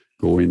of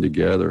going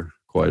together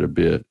quite a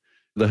bit.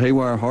 The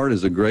Haywire Heart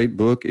is a great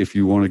book if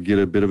you want to get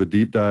a bit of a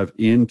deep dive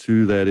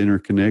into that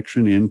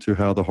interconnection, into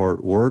how the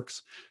heart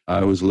works.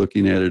 I was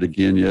looking at it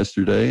again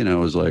yesterday, and I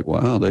was like,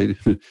 wow, they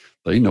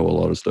know a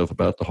lot of stuff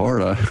about the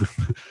heart.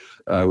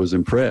 I was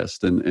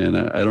impressed. And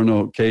I don't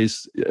know,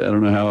 Case, I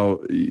don't know how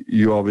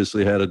you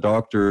obviously had a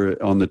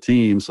doctor on the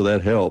team, so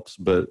that helps.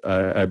 But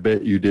I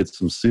bet you did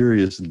some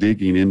serious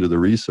digging into the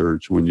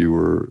research when you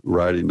were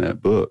writing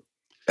that book.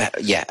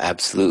 Yeah,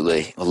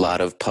 absolutely. A lot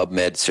of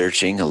PubMed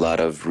searching, a lot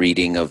of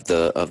reading of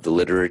the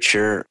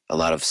literature, a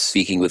lot of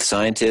speaking with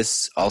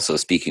scientists, also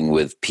speaking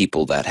with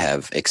people that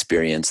have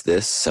experienced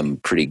this, some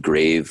pretty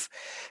grave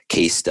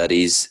case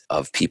studies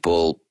of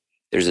people.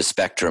 There's a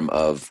spectrum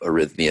of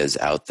arrhythmias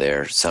out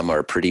there. Some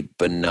are pretty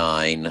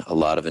benign. A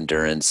lot of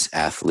endurance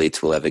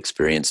athletes will have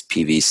experienced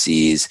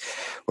PVCs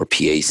or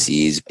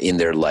PACs in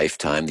their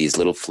lifetime, these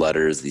little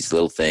flutters, these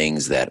little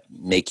things that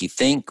make you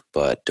think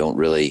but don't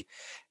really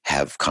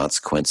have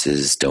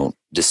consequences, don't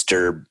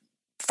disturb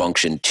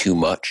function too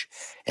much.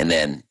 And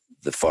then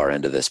the far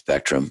end of the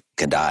spectrum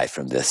can die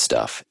from this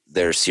stuff.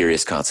 There are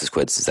serious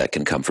consequences that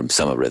can come from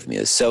some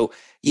arrhythmias. So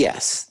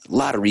yes, a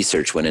lot of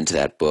research went into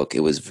that book. It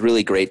was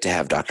really great to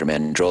have Dr.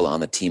 Mandrola on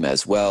the team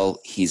as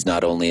well. He's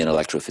not only an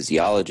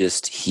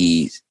electrophysiologist,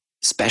 he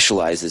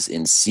specializes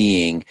in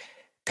seeing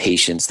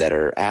patients that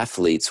are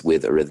athletes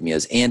with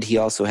arrhythmias, and he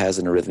also has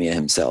an arrhythmia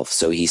himself.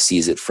 So he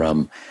sees it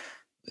from,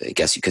 I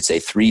guess you could say,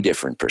 3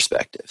 different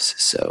perspectives.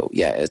 So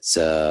yeah,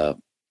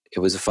 it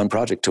was a fun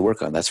project to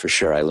work on. That's for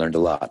sure. I learned a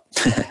lot.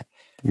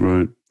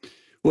 Right.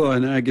 Well,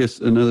 and I guess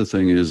another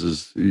thing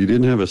is you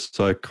didn't have a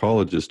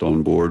psychologist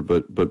on board,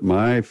 but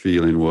my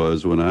feeling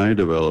was when I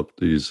developed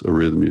these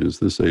arrhythmias,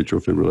 this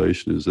atrial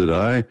fibrillation, is that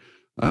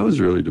I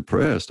was really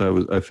depressed.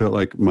 I felt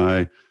like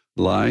my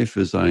life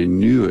as I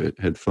knew it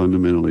had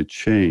fundamentally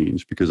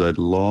changed because I'd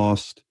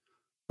lost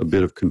a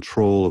bit of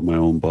control of my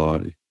own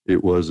body.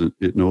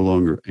 It no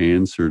longer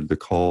answered the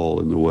call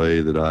in the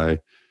way that I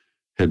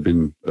had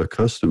been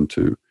accustomed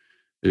to.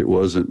 It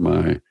wasn't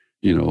my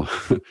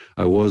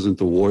I wasn't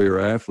the warrior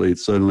athlete.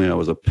 Suddenly I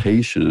was a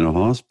patient in a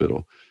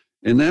hospital.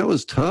 And that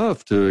was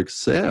tough to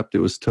accept. It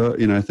was tough.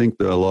 I think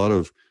that a lot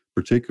of,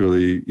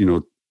 particularly,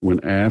 when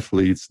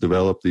athletes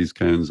develop these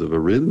kinds of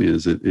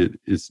arrhythmias,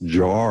 it's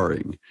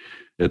jarring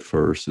at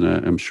first. And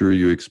I'm sure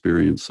you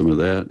experienced some of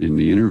that in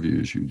the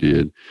interviews you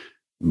did.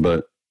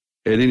 But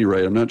at any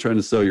rate, I'm not trying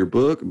to sell your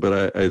book,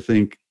 but I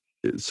think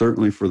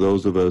certainly for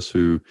those of us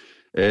who,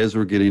 as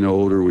we're getting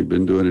older, we've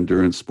been doing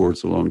endurance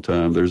sports a long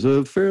time, there's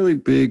a fairly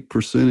big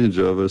percentage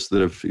of us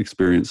that have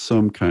experienced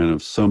some kind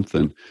of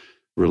something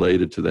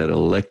related to that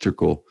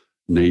electrical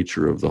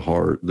nature of the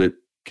heart that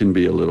can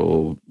be a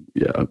little,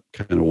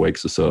 kind of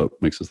wakes us up,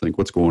 makes us think,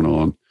 what's going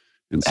on?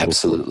 And so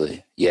absolutely.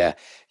 forth. Yeah.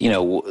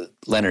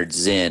 Leonard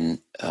Zinn,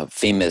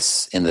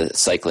 famous in the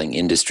cycling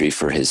industry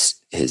for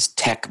his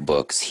tech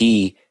books,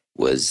 he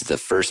was the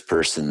first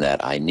person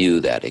that I knew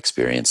that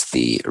experienced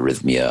the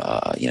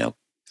arrhythmia,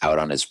 out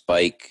on his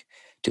bike,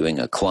 doing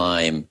a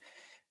climb,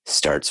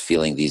 starts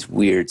feeling these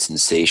weird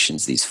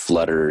sensations, these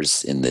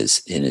flutters in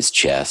his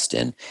chest.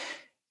 And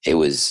it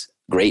was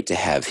great to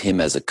have him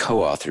as a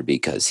co-author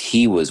because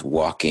he was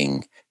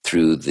walking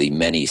through the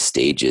many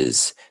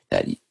stages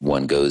that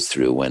one goes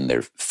through when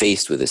they're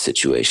faced with a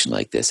situation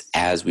like this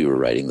as we were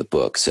writing the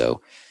book. So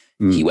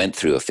he went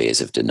through a phase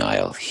of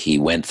denial. He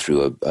went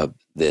through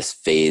this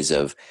phase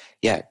of,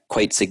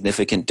 quite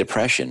significant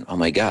depression. Oh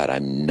my God,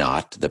 I'm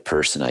not the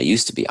person I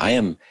used to be.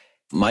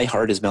 My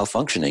heart is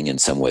malfunctioning in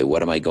some way.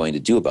 What am I going to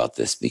do about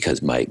this?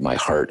 Because my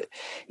heart,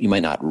 you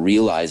might not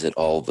realize it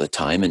all the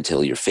time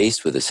until you're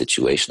faced with a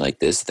situation like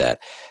this, that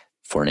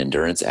for an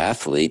endurance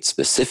athlete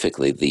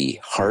specifically, the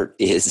heart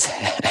is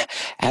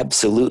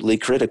absolutely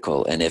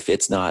critical. And if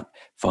it's not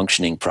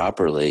functioning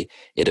properly,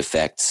 it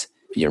affects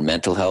your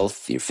mental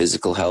health, your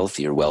physical health,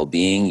 your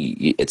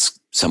well-being. It's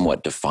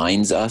somewhat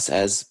defines us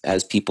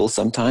as people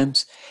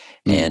sometimes.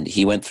 And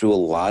he went through a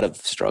lot of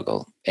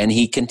struggle, and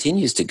he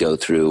continues to go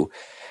through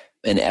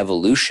an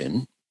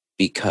evolution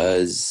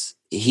because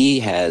he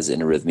has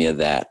an arrhythmia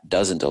that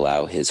doesn't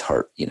allow his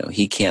heart,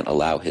 he can't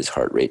allow his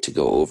heart rate to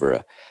go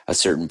over a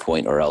certain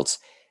point, or else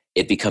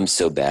it becomes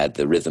so bad,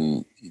 the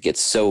rhythm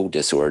gets so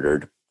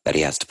disordered that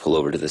he has to pull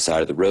over to the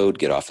side of the road,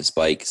 get off his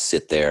bike,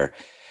 sit there,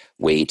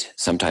 wait,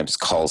 sometimes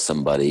call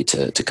somebody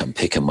to come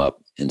pick him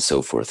up and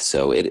so forth.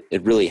 So it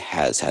really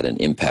has had an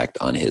impact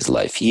on his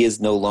life. He is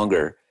no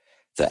longer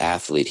the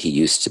athlete he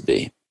used to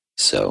be.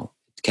 So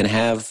it can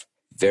have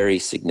very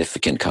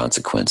significant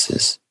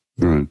consequences.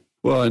 Right.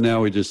 Well, and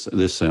now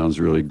this sounds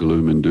really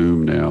gloom and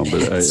doom now,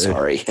 but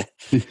sorry.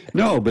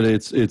 No, but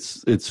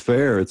it's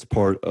fair. It's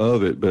part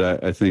of it.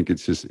 But I think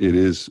it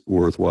is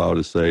worthwhile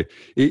to say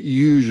it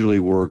usually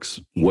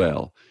works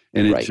well.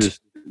 And it's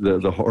just,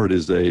 the heart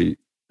is an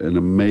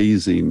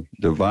amazing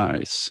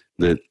device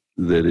that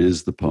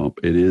is the pump.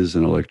 It is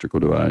an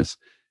electrical device,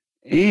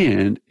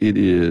 and it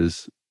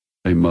is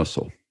a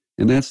muscle.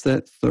 And that's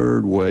that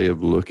third way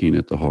of looking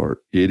at the heart.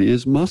 It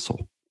is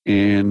muscle.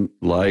 And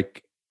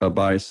like a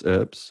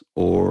biceps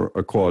or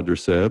a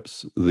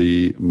quadriceps,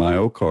 the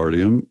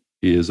myocardium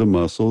is a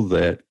muscle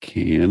that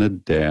can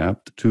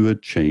adapt to a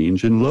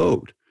change in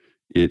load.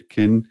 It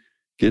can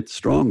get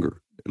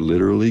stronger,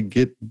 literally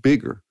get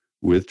bigger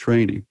with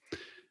training.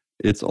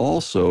 It's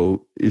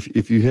also,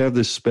 if you have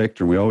this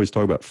spectrum, we always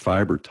talk about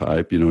fiber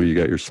type, you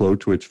got your slow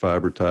twitch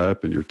fiber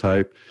type and your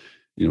type,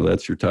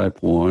 that's your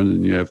type 1,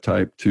 and you have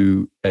type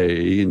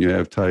 2A and you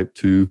have type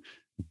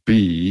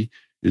 2B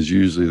is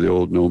usually the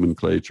old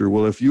nomenclature.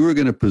 Well, if you were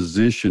going to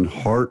position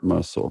heart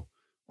muscle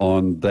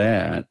on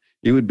that,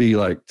 it would be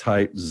like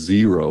type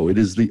 0. It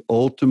is the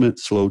ultimate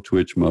slow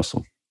twitch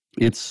muscle.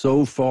 It's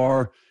so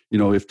far,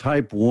 if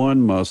type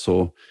 1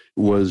 muscle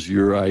was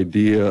your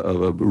idea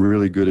of a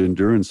really good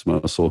endurance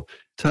muscle,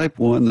 type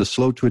 1, the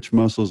slow twitch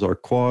muscles are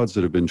quads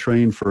that have been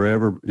trained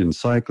forever in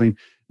cycling.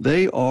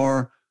 They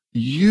are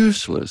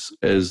useless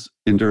as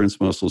endurance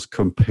muscles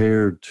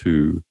compared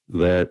to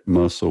that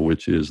muscle,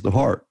 which is the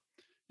heart.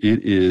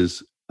 It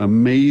is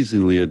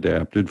amazingly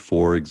adapted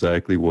for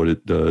exactly what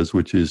it does,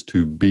 which is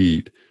to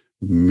beat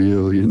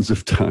millions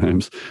of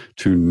times,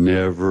 to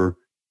never,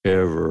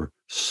 ever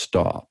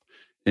stop.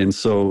 And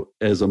so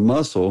as a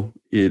muscle,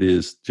 it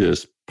is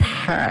just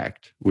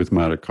packed with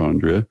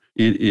mitochondria.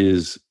 It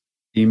is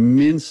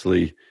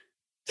immensely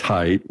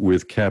tight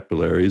with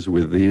capillaries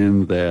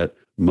within that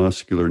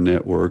muscular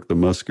network, the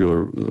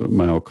muscular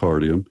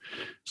myocardium.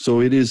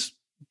 So it is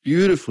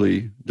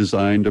beautifully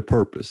designed to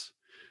purpose.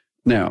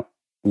 Now,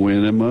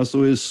 when a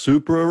muscle is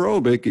super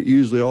aerobic, it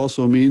usually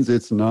also means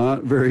it's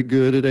not very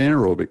good at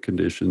anaerobic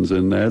conditions.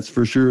 And that's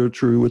for sure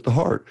true with the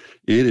heart.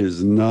 It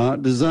is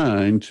not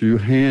designed to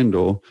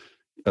handle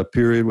a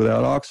period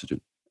without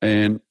oxygen.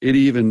 And it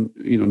even,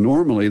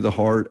 normally the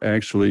heart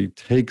actually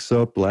takes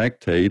up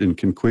lactate and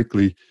can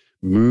quickly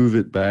move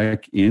it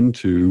back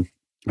into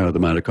the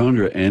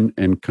mitochondria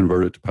and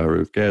convert it to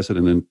pyruvic acid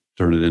and then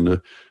turn it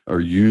into or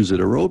use it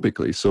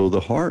aerobically. So the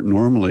heart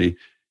normally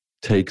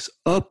takes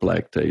up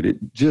lactate. It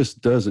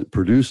just doesn't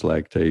produce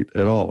lactate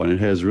at all, and it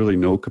has really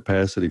no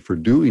capacity for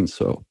doing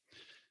so.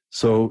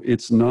 So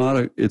it's not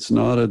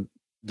a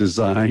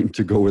designed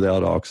to go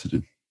without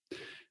oxygen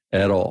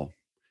at all.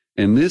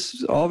 And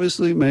this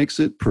obviously makes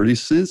it pretty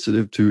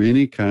sensitive to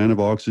any kind of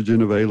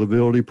oxygen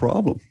availability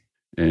problem.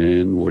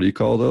 And what do you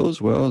call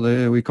those? Well,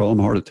 we call them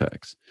heart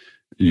attacks,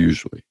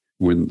 usually.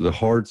 When the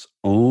heart's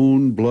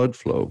own blood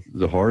flow,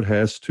 the heart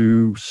has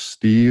to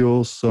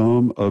steal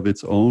some of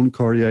its own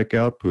cardiac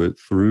output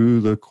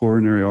through the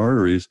coronary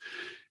arteries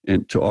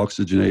and to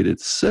oxygenate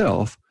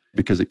itself,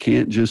 because it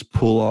can't just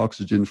pull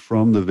oxygen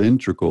from the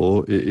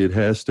ventricle. It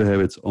has to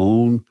have its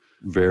own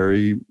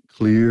very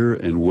clear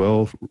and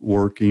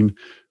well-working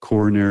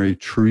coronary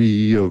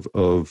tree of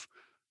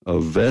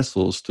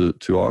vessels to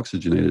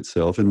oxygenate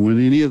itself. And when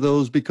any of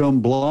those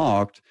become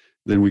blocked,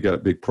 then we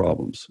got big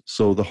problems.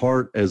 So the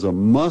heart as a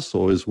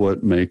muscle is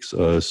what makes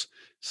us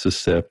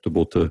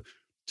susceptible to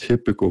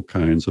typical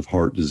kinds of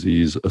heart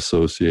disease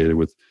associated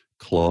with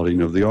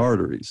clotting of the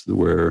arteries,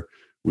 where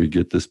we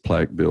get this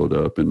plaque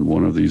buildup and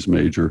one of these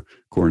major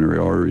coronary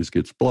arteries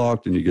gets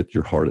blocked and you get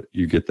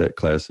that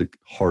classic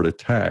heart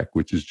attack,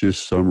 which is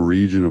just some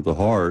region of the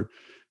heart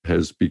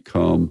has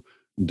become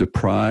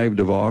deprived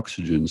of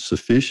oxygen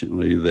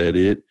sufficiently that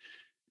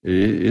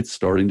it's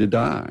starting to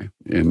die.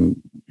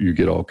 And you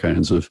get all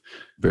kinds of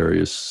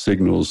various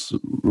signals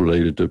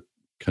related to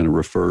kind of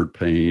referred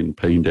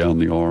pain down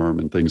the arm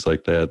and things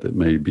like that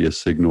may be a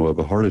signal of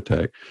a heart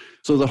attack.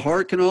 So the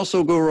heart can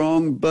also go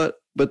wrong, but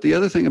the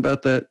other thing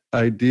about that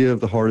idea of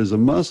the heart as a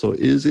muscle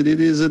is that it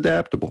is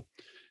adaptable.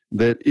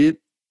 That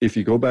if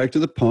you go back to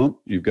the pump,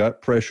 you've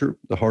got pressure,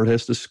 the heart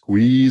has to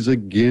squeeze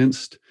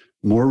against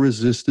more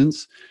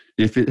resistance.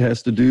 If it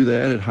has to do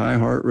that at high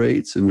heart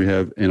rates,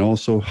 and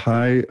also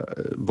high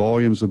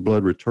volumes of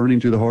blood returning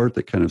to the heart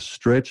that kind of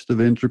stretch the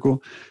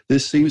ventricle,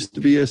 this seems to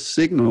be a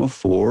signal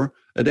for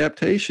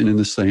adaptation, in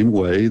the same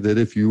way that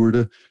if you were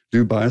to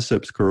do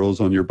biceps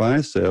curls on your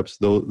biceps,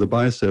 the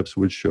biceps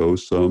would show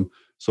some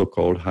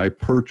so-called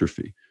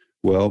hypertrophy.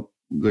 Well,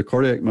 the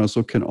cardiac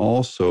muscle can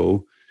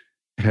also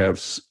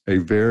have a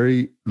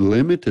very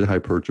limited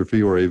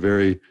hypertrophy or a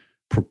very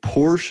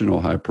proportional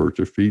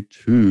hypertrophy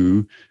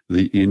to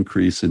the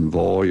increase in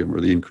volume or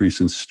the increase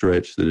in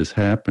stretch that is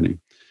happening.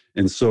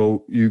 And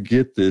so you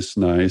get this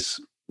nice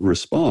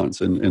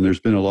response. And there's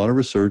been a lot of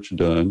research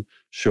done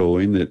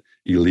showing that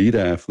elite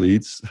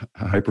athletes,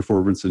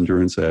 high-performance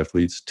endurance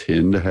athletes,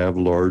 tend to have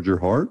larger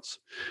hearts.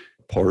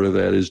 Part of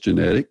that is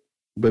genetic,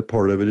 but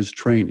part of it is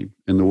training.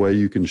 And the way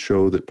you can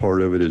show that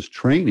part of it is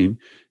training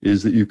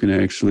is that you can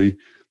actually,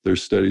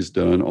 there's studies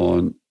done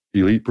on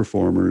elite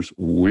performers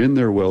when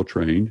they're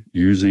well-trained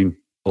using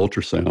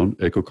ultrasound,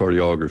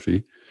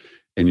 echocardiography,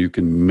 and you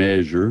can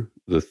measure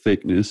the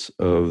thickness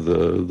of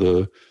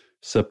the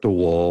septal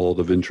wall,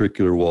 the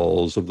ventricular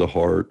walls of the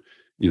heart.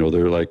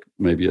 They're like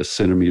maybe a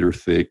centimeter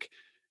thick,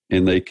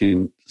 and they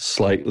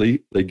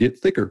get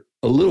thicker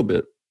a little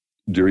bit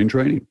during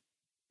training.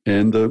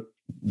 And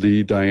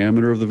the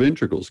diameter of the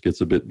ventricles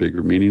gets a bit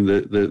bigger, meaning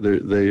that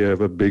they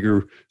have a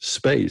bigger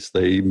space.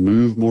 They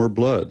move more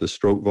blood. The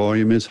stroke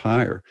volume is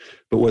higher.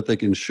 But what they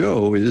can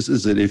show is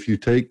that if you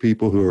take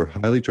people who are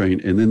highly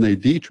trained and then they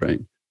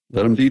detrain,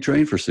 let them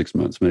detrain for 6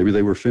 months. Maybe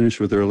they were finished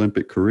with their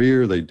Olympic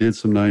career. They did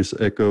some nice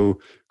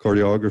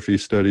echocardiography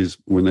studies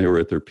when they were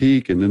at their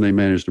peak, and then they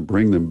managed to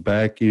bring them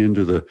back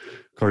into the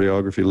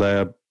cardiography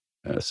lab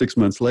 6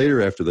 months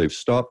later after they've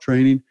stopped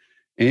training.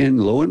 And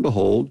lo and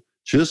behold,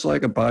 just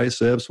like a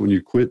biceps, when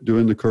you quit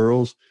doing the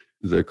curls,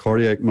 the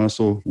cardiac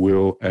muscle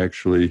will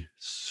actually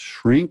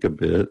shrink a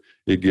bit.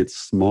 It gets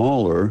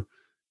smaller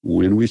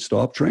when we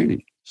stop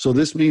training. So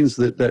this means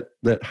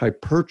that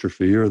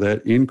hypertrophy, or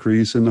that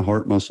increase in the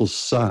heart muscle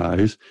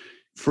size,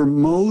 for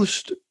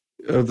most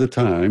of the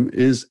time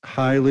is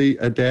highly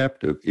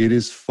adaptive. It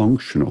is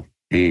functional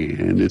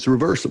and it's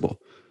reversible,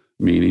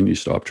 meaning you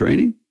stop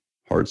training,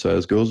 heart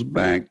size goes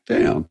back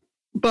down.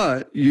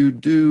 But you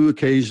do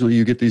occasionally,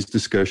 you get these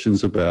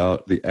discussions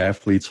about the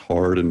athlete's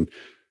heart. And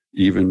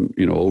even,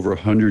 over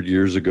 100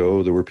 years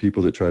ago, there were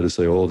people that try to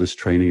say, oh, this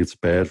training, it's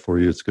bad for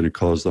you. It's going to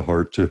cause the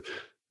heart to,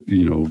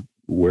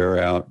 wear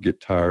out, get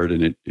tired,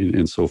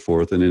 and so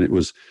forth. And then it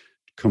was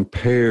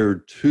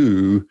compared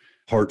to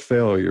heart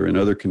failure and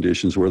other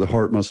conditions where the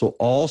heart muscle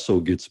also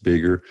gets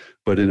bigger,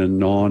 but in a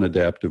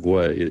non-adaptive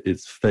way.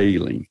 It's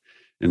failing.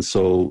 And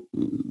so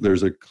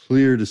there's a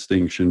clear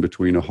distinction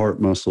between a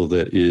heart muscle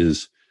that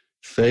is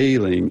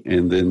failing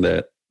and then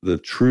the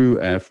true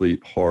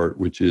athlete heart,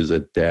 which is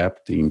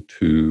adapting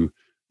to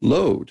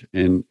load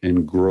and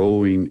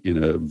growing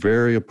in a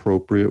very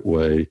appropriate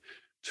way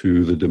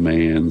to the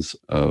demands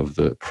of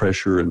the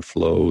pressure and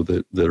flow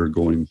that are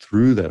going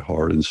through that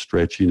heart and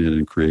stretching it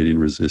and creating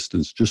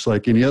resistance, just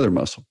like any other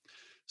muscle.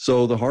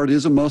 So the heart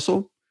is a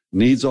muscle,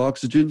 needs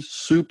oxygen,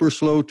 super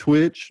slow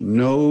twitch,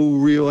 no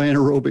real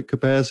anaerobic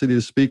capacity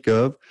to speak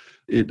of.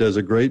 It does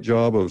a great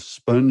job of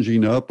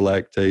sponging up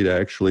lactate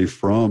actually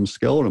from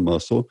skeletal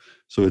muscle.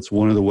 So it's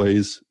one of the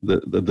ways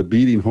that the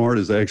beating heart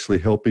is actually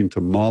helping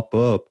to mop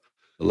up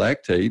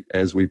lactate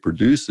as we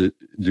produce it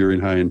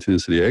during high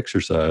intensity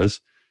exercise.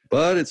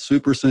 But it's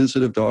super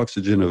sensitive to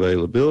oxygen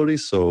availability.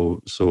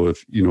 So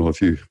if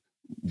you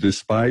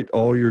despite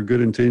all your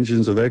good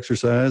intentions of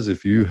exercise,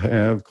 if you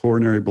have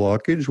coronary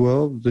blockage,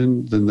 well,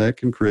 then that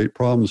can create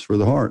problems for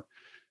the heart.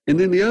 And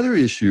then the other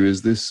issue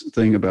is this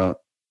thing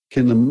about,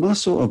 can the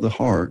muscle of the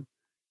heart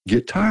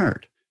get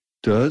tired?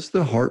 Does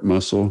the heart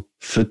muscle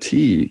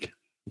fatigue?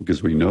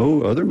 Because we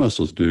know other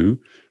muscles do.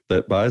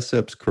 That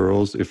biceps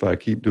curls, if I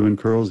keep doing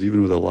curls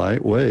even with a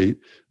light weight,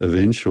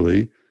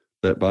 eventually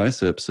that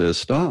bicep says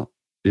stop.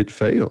 It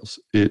fails.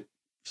 It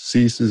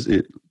ceases,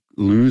 it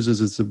loses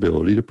its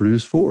ability to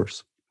produce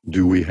force.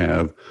 Do we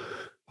have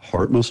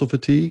heart muscle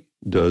fatigue?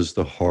 Does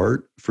the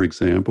heart, for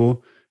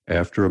example,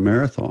 after a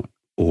marathon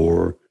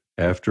or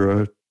after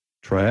a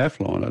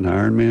triathlon, an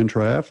Ironman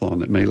triathlon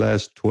that may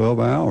last 12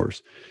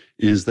 hours,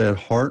 is that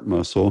heart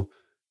muscle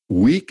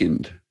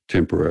weakened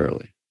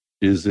temporarily?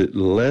 Is it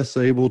less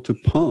able to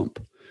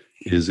pump?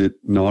 Is it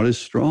not as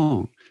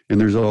strong? And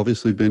there's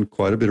obviously been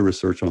quite a bit of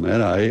research on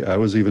that. I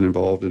was even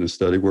involved in a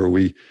study where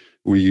we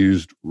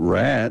used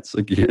rats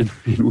again,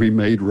 and we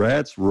made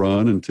rats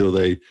run until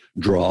they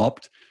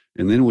dropped,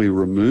 and then we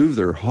removed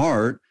their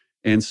heart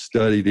and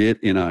studied it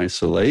in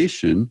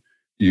isolation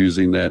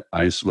using that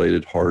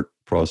isolated heart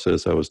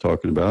process I was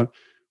talking about.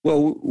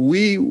 Well,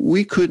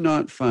 we could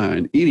not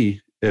find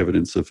any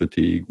evidence of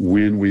fatigue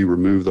when we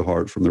removed the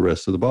heart from the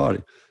rest of the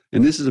body.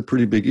 And this is a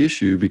pretty big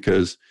issue,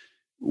 because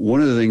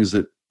one of the things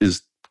that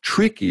is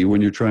tricky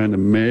when you're trying to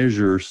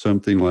measure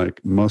something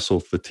like muscle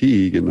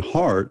fatigue in the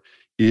heart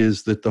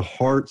is that the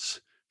heart's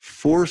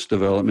force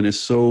development is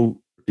so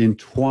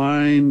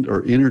entwined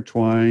or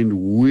intertwined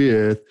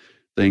with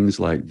things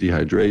like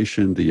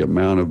dehydration, the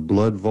amount of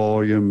blood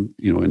volume,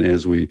 and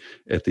as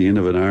at the end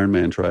of an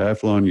Ironman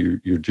triathlon,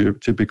 you're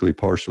typically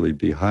partially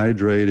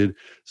dehydrated.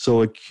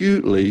 So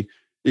acutely,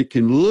 it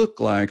can look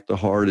like the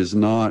heart is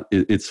not,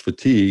 it's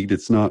fatigued,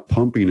 it's not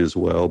pumping as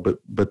well, but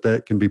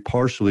that can be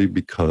partially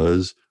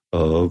because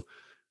of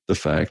the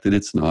fact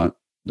that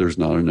there's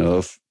not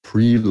enough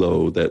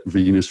preload, that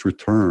venous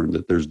return,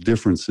 that there's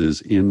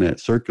differences in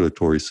that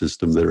circulatory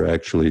system that are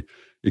actually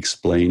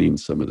explaining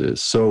some of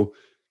this. So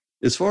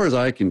as far as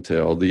I can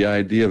tell, the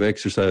idea of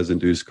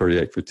exercise-induced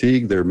cardiac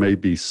fatigue, there may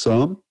be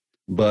some,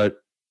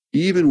 but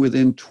even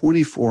within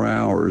 24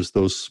 hours,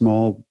 those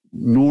small,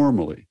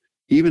 normally,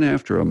 even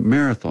after a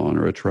marathon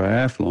or a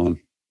triathlon,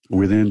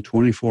 within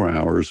 24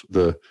 hours,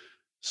 the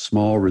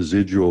small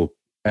residual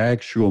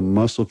actual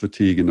muscle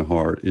fatigue in the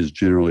heart is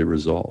generally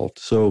resolved.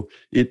 So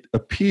it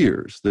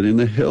appears that in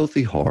the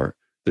healthy heart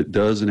that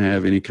doesn't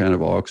have any kind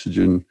of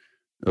oxygen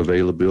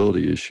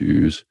availability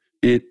issues,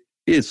 it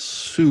is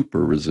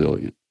super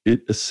resilient.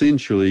 It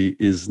essentially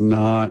is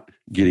not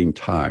getting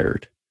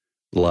tired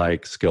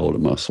like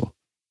skeletal muscle.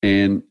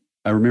 And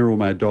I remember when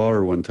my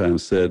daughter one time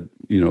said,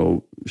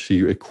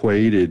 she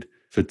equated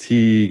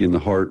fatigue and the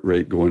heart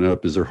rate going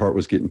up as her heart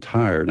was getting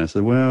tired. And I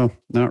said, well,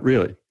 not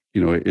really.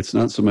 It's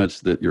not so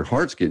much that your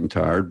heart's getting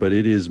tired, but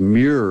it is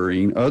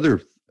mirroring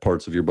other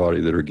parts of your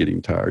body that are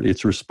getting tired.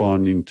 It's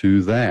responding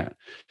to that.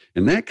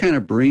 And that kind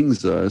of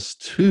brings us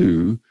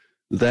to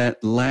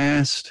that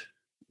last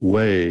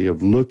way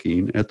of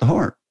looking at the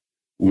heart,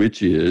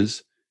 which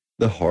is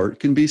the heart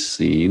can be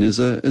seen as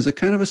a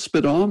kind of a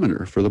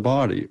speedometer for the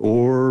body,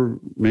 or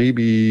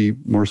maybe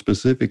more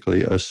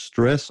specifically, a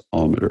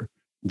stressometer.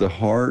 The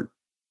heart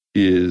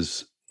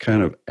is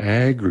kind of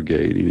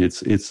aggregating.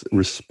 It's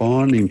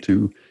responding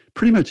to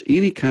pretty much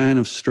any kind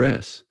of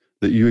stress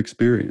that you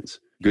experience.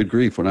 Good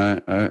grief, when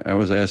I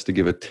was asked to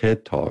give a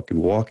TED Talk, and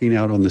walking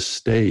out on the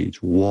stage,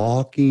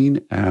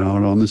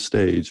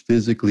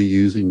 physically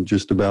using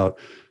just about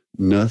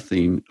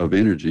nothing of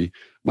energy,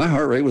 my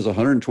heart rate was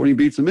 120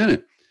 beats a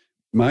minute.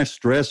 My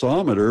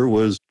stressometer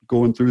was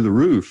going through the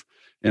roof,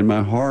 and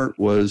my heart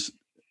was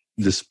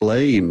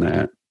displaying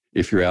that.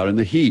 If you're out in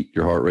the heat,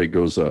 your heart rate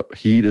goes up.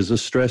 Heat is a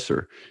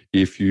stressor.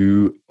 If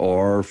you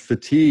are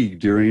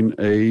fatigued during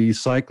a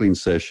cycling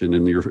session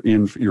and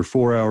you're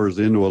 4 hours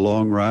into a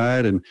long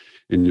ride and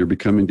you're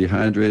becoming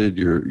dehydrated,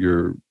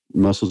 your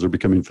muscles are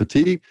becoming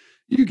fatigued,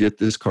 you get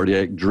this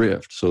cardiac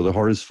drift. So the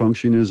heart is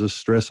functioning as a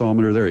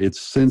stressometer there. It's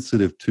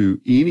sensitive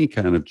to any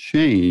kind of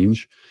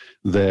change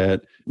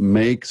that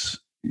makes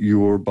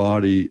your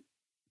body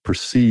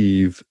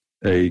perceive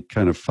a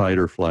kind of fight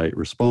or flight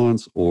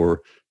response,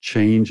 or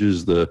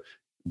changes the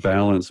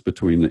balance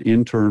between the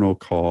internal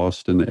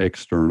cost and the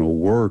external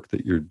work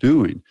that you're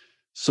doing.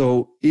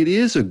 So it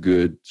is a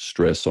good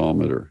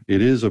stressometer.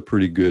 It is a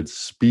pretty good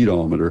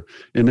speedometer.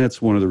 And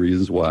that's one of the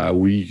reasons why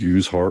we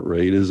use heart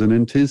rate as an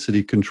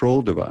intensity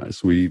control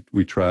device. We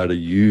try to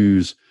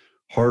use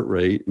heart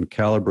rate and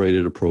calibrate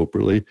it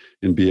appropriately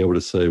and be able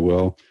to say,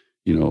 well,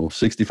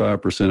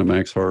 65% of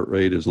max heart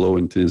rate is low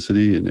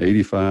intensity, and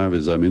 85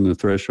 is I'm in the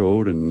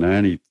threshold, and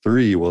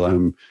 93, well,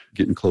 I'm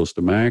getting close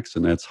to max,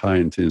 and that's high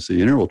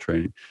intensity interval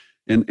training.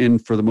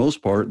 And for the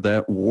most part,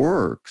 that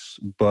works,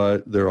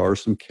 but there are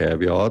some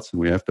caveats, and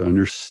we have to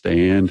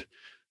understand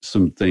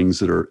some things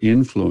that are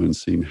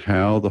influencing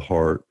how the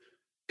heart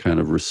kind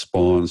of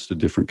responds to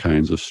different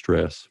kinds of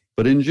stress.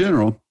 But in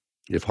general,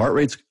 if heart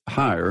rate's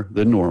higher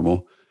than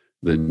normal,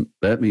 then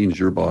that means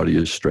your body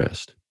is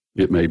stressed.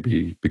 It may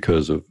be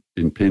because of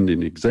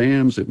impending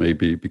exams. It may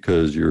be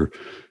because your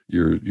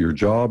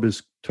job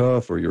is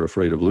tough or you're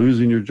afraid of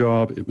losing your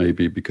job. It may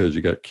be because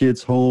you got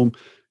kids home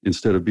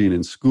instead of being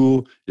in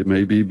school. It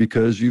may be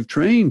because you've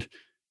trained,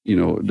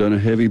 done a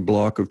heavy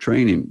block of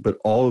training. But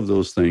all of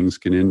those things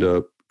can end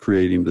up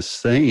creating the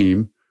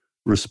same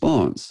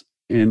response.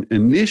 And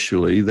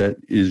initially, that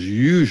is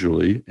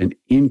usually an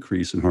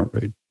increase in heart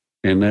rate.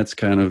 And that's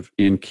kind of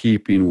in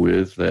keeping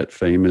with that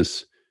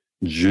famous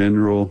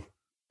general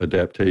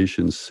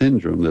adaptation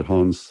syndrome that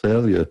Hans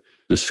Selye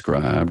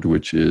described,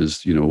 which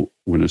is,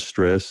 when a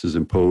stress is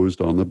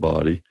imposed on the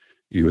body,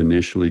 you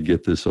initially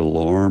get this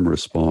alarm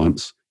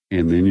response,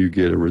 and then you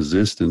get a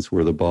resistance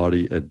where the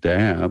body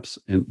adapts.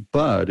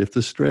 But if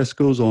the stress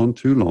goes on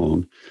too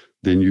long,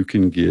 then you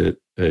can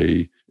get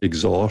a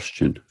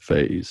exhaustion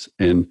phase.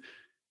 And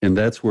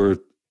that's where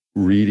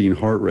reading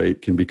heart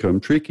rate can become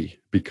tricky,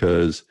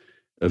 because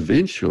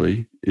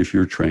eventually, if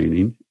you're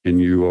training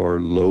and you are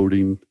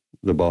loading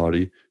the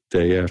body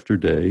day after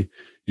day,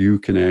 you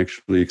can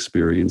actually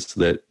experience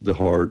that the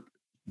heart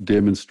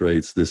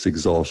demonstrates this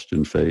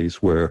exhaustion phase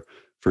where,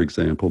 for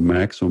example,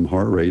 maximum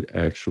heart rate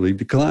actually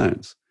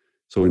declines.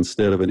 So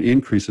instead of an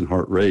increase in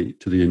heart rate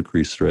to the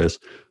increased stress,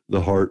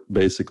 the heart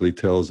basically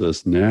tells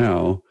us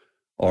now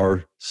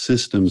our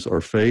systems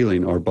are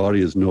failing. Our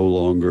body is no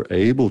longer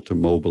able to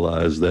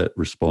mobilize that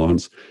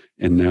response,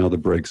 and now the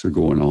brakes are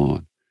going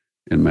on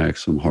and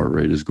maximum heart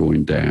rate is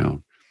going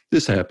down.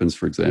 This happens,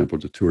 for example,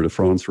 to Tour de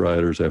France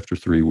riders after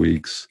 3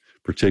 weeks,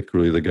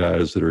 particularly the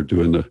guys that are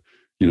doing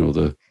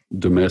the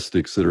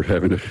domestics that are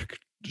having to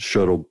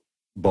shuttle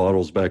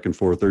bottles back and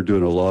forth. They're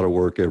doing a lot of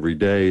work every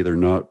day. They're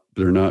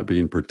not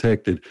being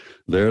protected.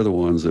 They're the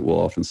ones that will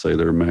often say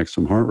their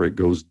maximum heart rate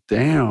goes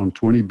down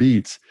 20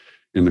 beats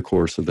in the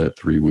course of that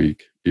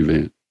 3-week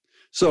event.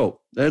 So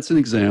that's an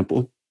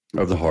example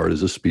of the heart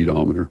as a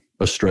speedometer,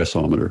 a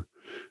stressometer.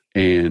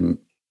 And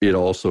it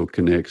also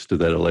connects to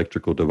that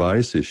electrical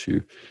device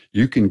issue.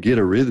 You can get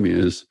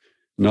arrhythmias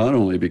not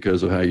only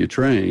because of how you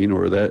train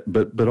or that,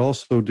 but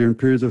also during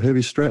periods of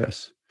heavy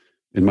stress.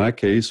 In my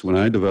case, when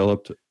I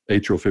developed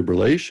atrial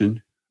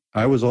fibrillation,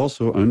 I was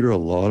also under a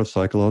lot of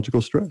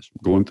psychological stress,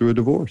 going through a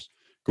divorce,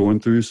 going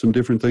through some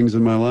different things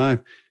in my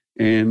life.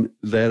 And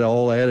that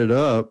all added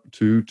up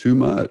to too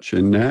much.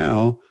 And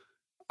now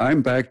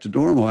I'm back to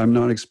normal. I'm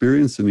not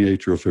experiencing the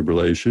atrial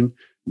fibrillation.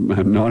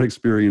 I'm not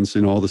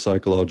experiencing all the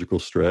psychological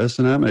stress,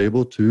 and I'm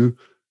able to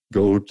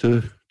go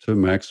to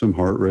maximum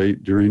heart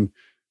rate during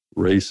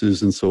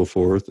races and so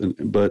forth.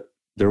 But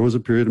there was a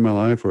period in my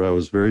life where I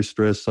was very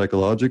stressed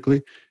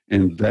psychologically,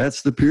 and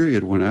that's the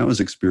period when I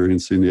was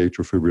experiencing the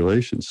atrial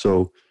fibrillation.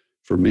 So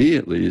for me,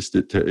 at least,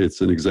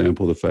 it's an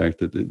example of the fact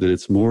that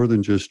it's more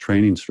than just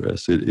training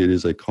stress. It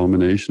is a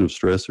combination of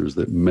stressors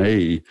that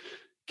may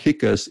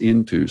kick us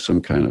into some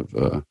kind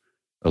of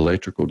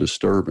electrical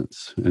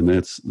disturbance, and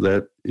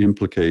that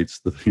implicates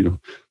that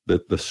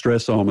the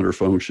stressometer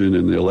function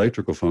and the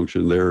electrical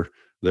function,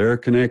 they're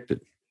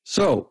connected.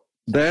 So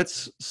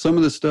that's some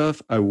of the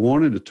stuff I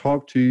wanted to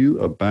talk to you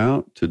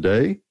about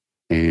today.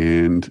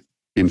 And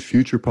in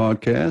future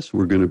podcasts,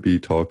 we're going to be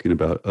talking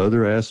about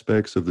other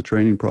aspects of the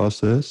training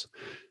process.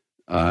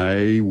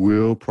 I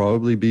will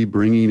probably be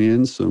bringing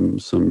in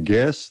some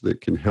guests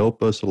that can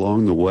help us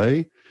along the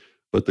way.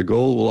 But the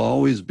goal will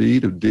always be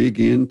to dig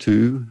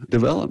into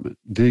development,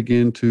 dig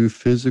into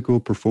physical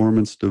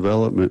performance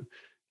development,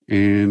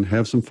 and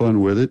have some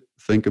fun with it.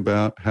 Think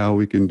about how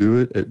we can do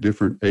it at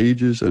different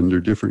ages, under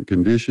different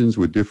conditions,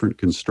 with different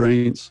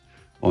constraints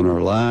on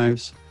our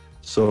lives.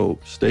 So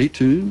stay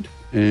tuned,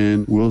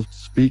 and we'll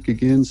speak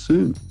again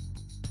soon.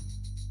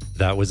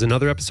 That was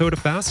another episode of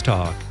Fast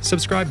Talk.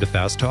 Subscribe to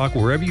Fast Talk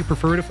wherever you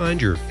prefer to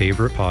find your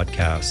favorite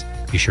podcasts.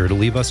 Be sure to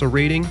leave us a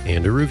rating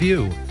and a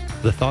review.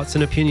 The thoughts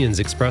and opinions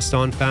expressed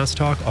on Fast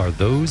Talk are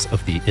those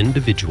of the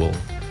individual.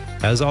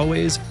 As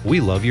always,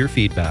 we love your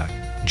feedback.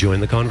 Join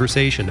the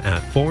conversation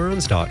at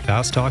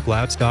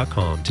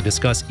forums.fasttalklabs.com to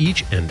discuss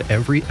each and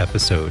every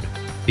episode.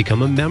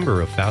 Become a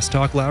member of Fast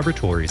Talk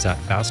Laboratories at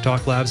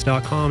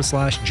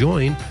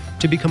fasttalklabs.com/join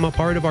to become a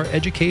part of our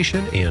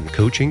education and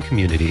coaching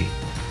community.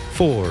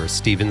 For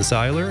Steven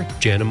Seiler,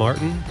 Jana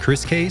Martin,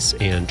 Chris Case,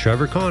 and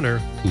Trevor Connor,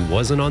 who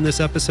wasn't on this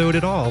episode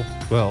at all,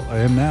 Well, I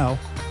am now.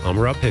 I'm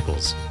Rob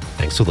Pickles.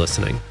 Thanks for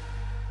listening.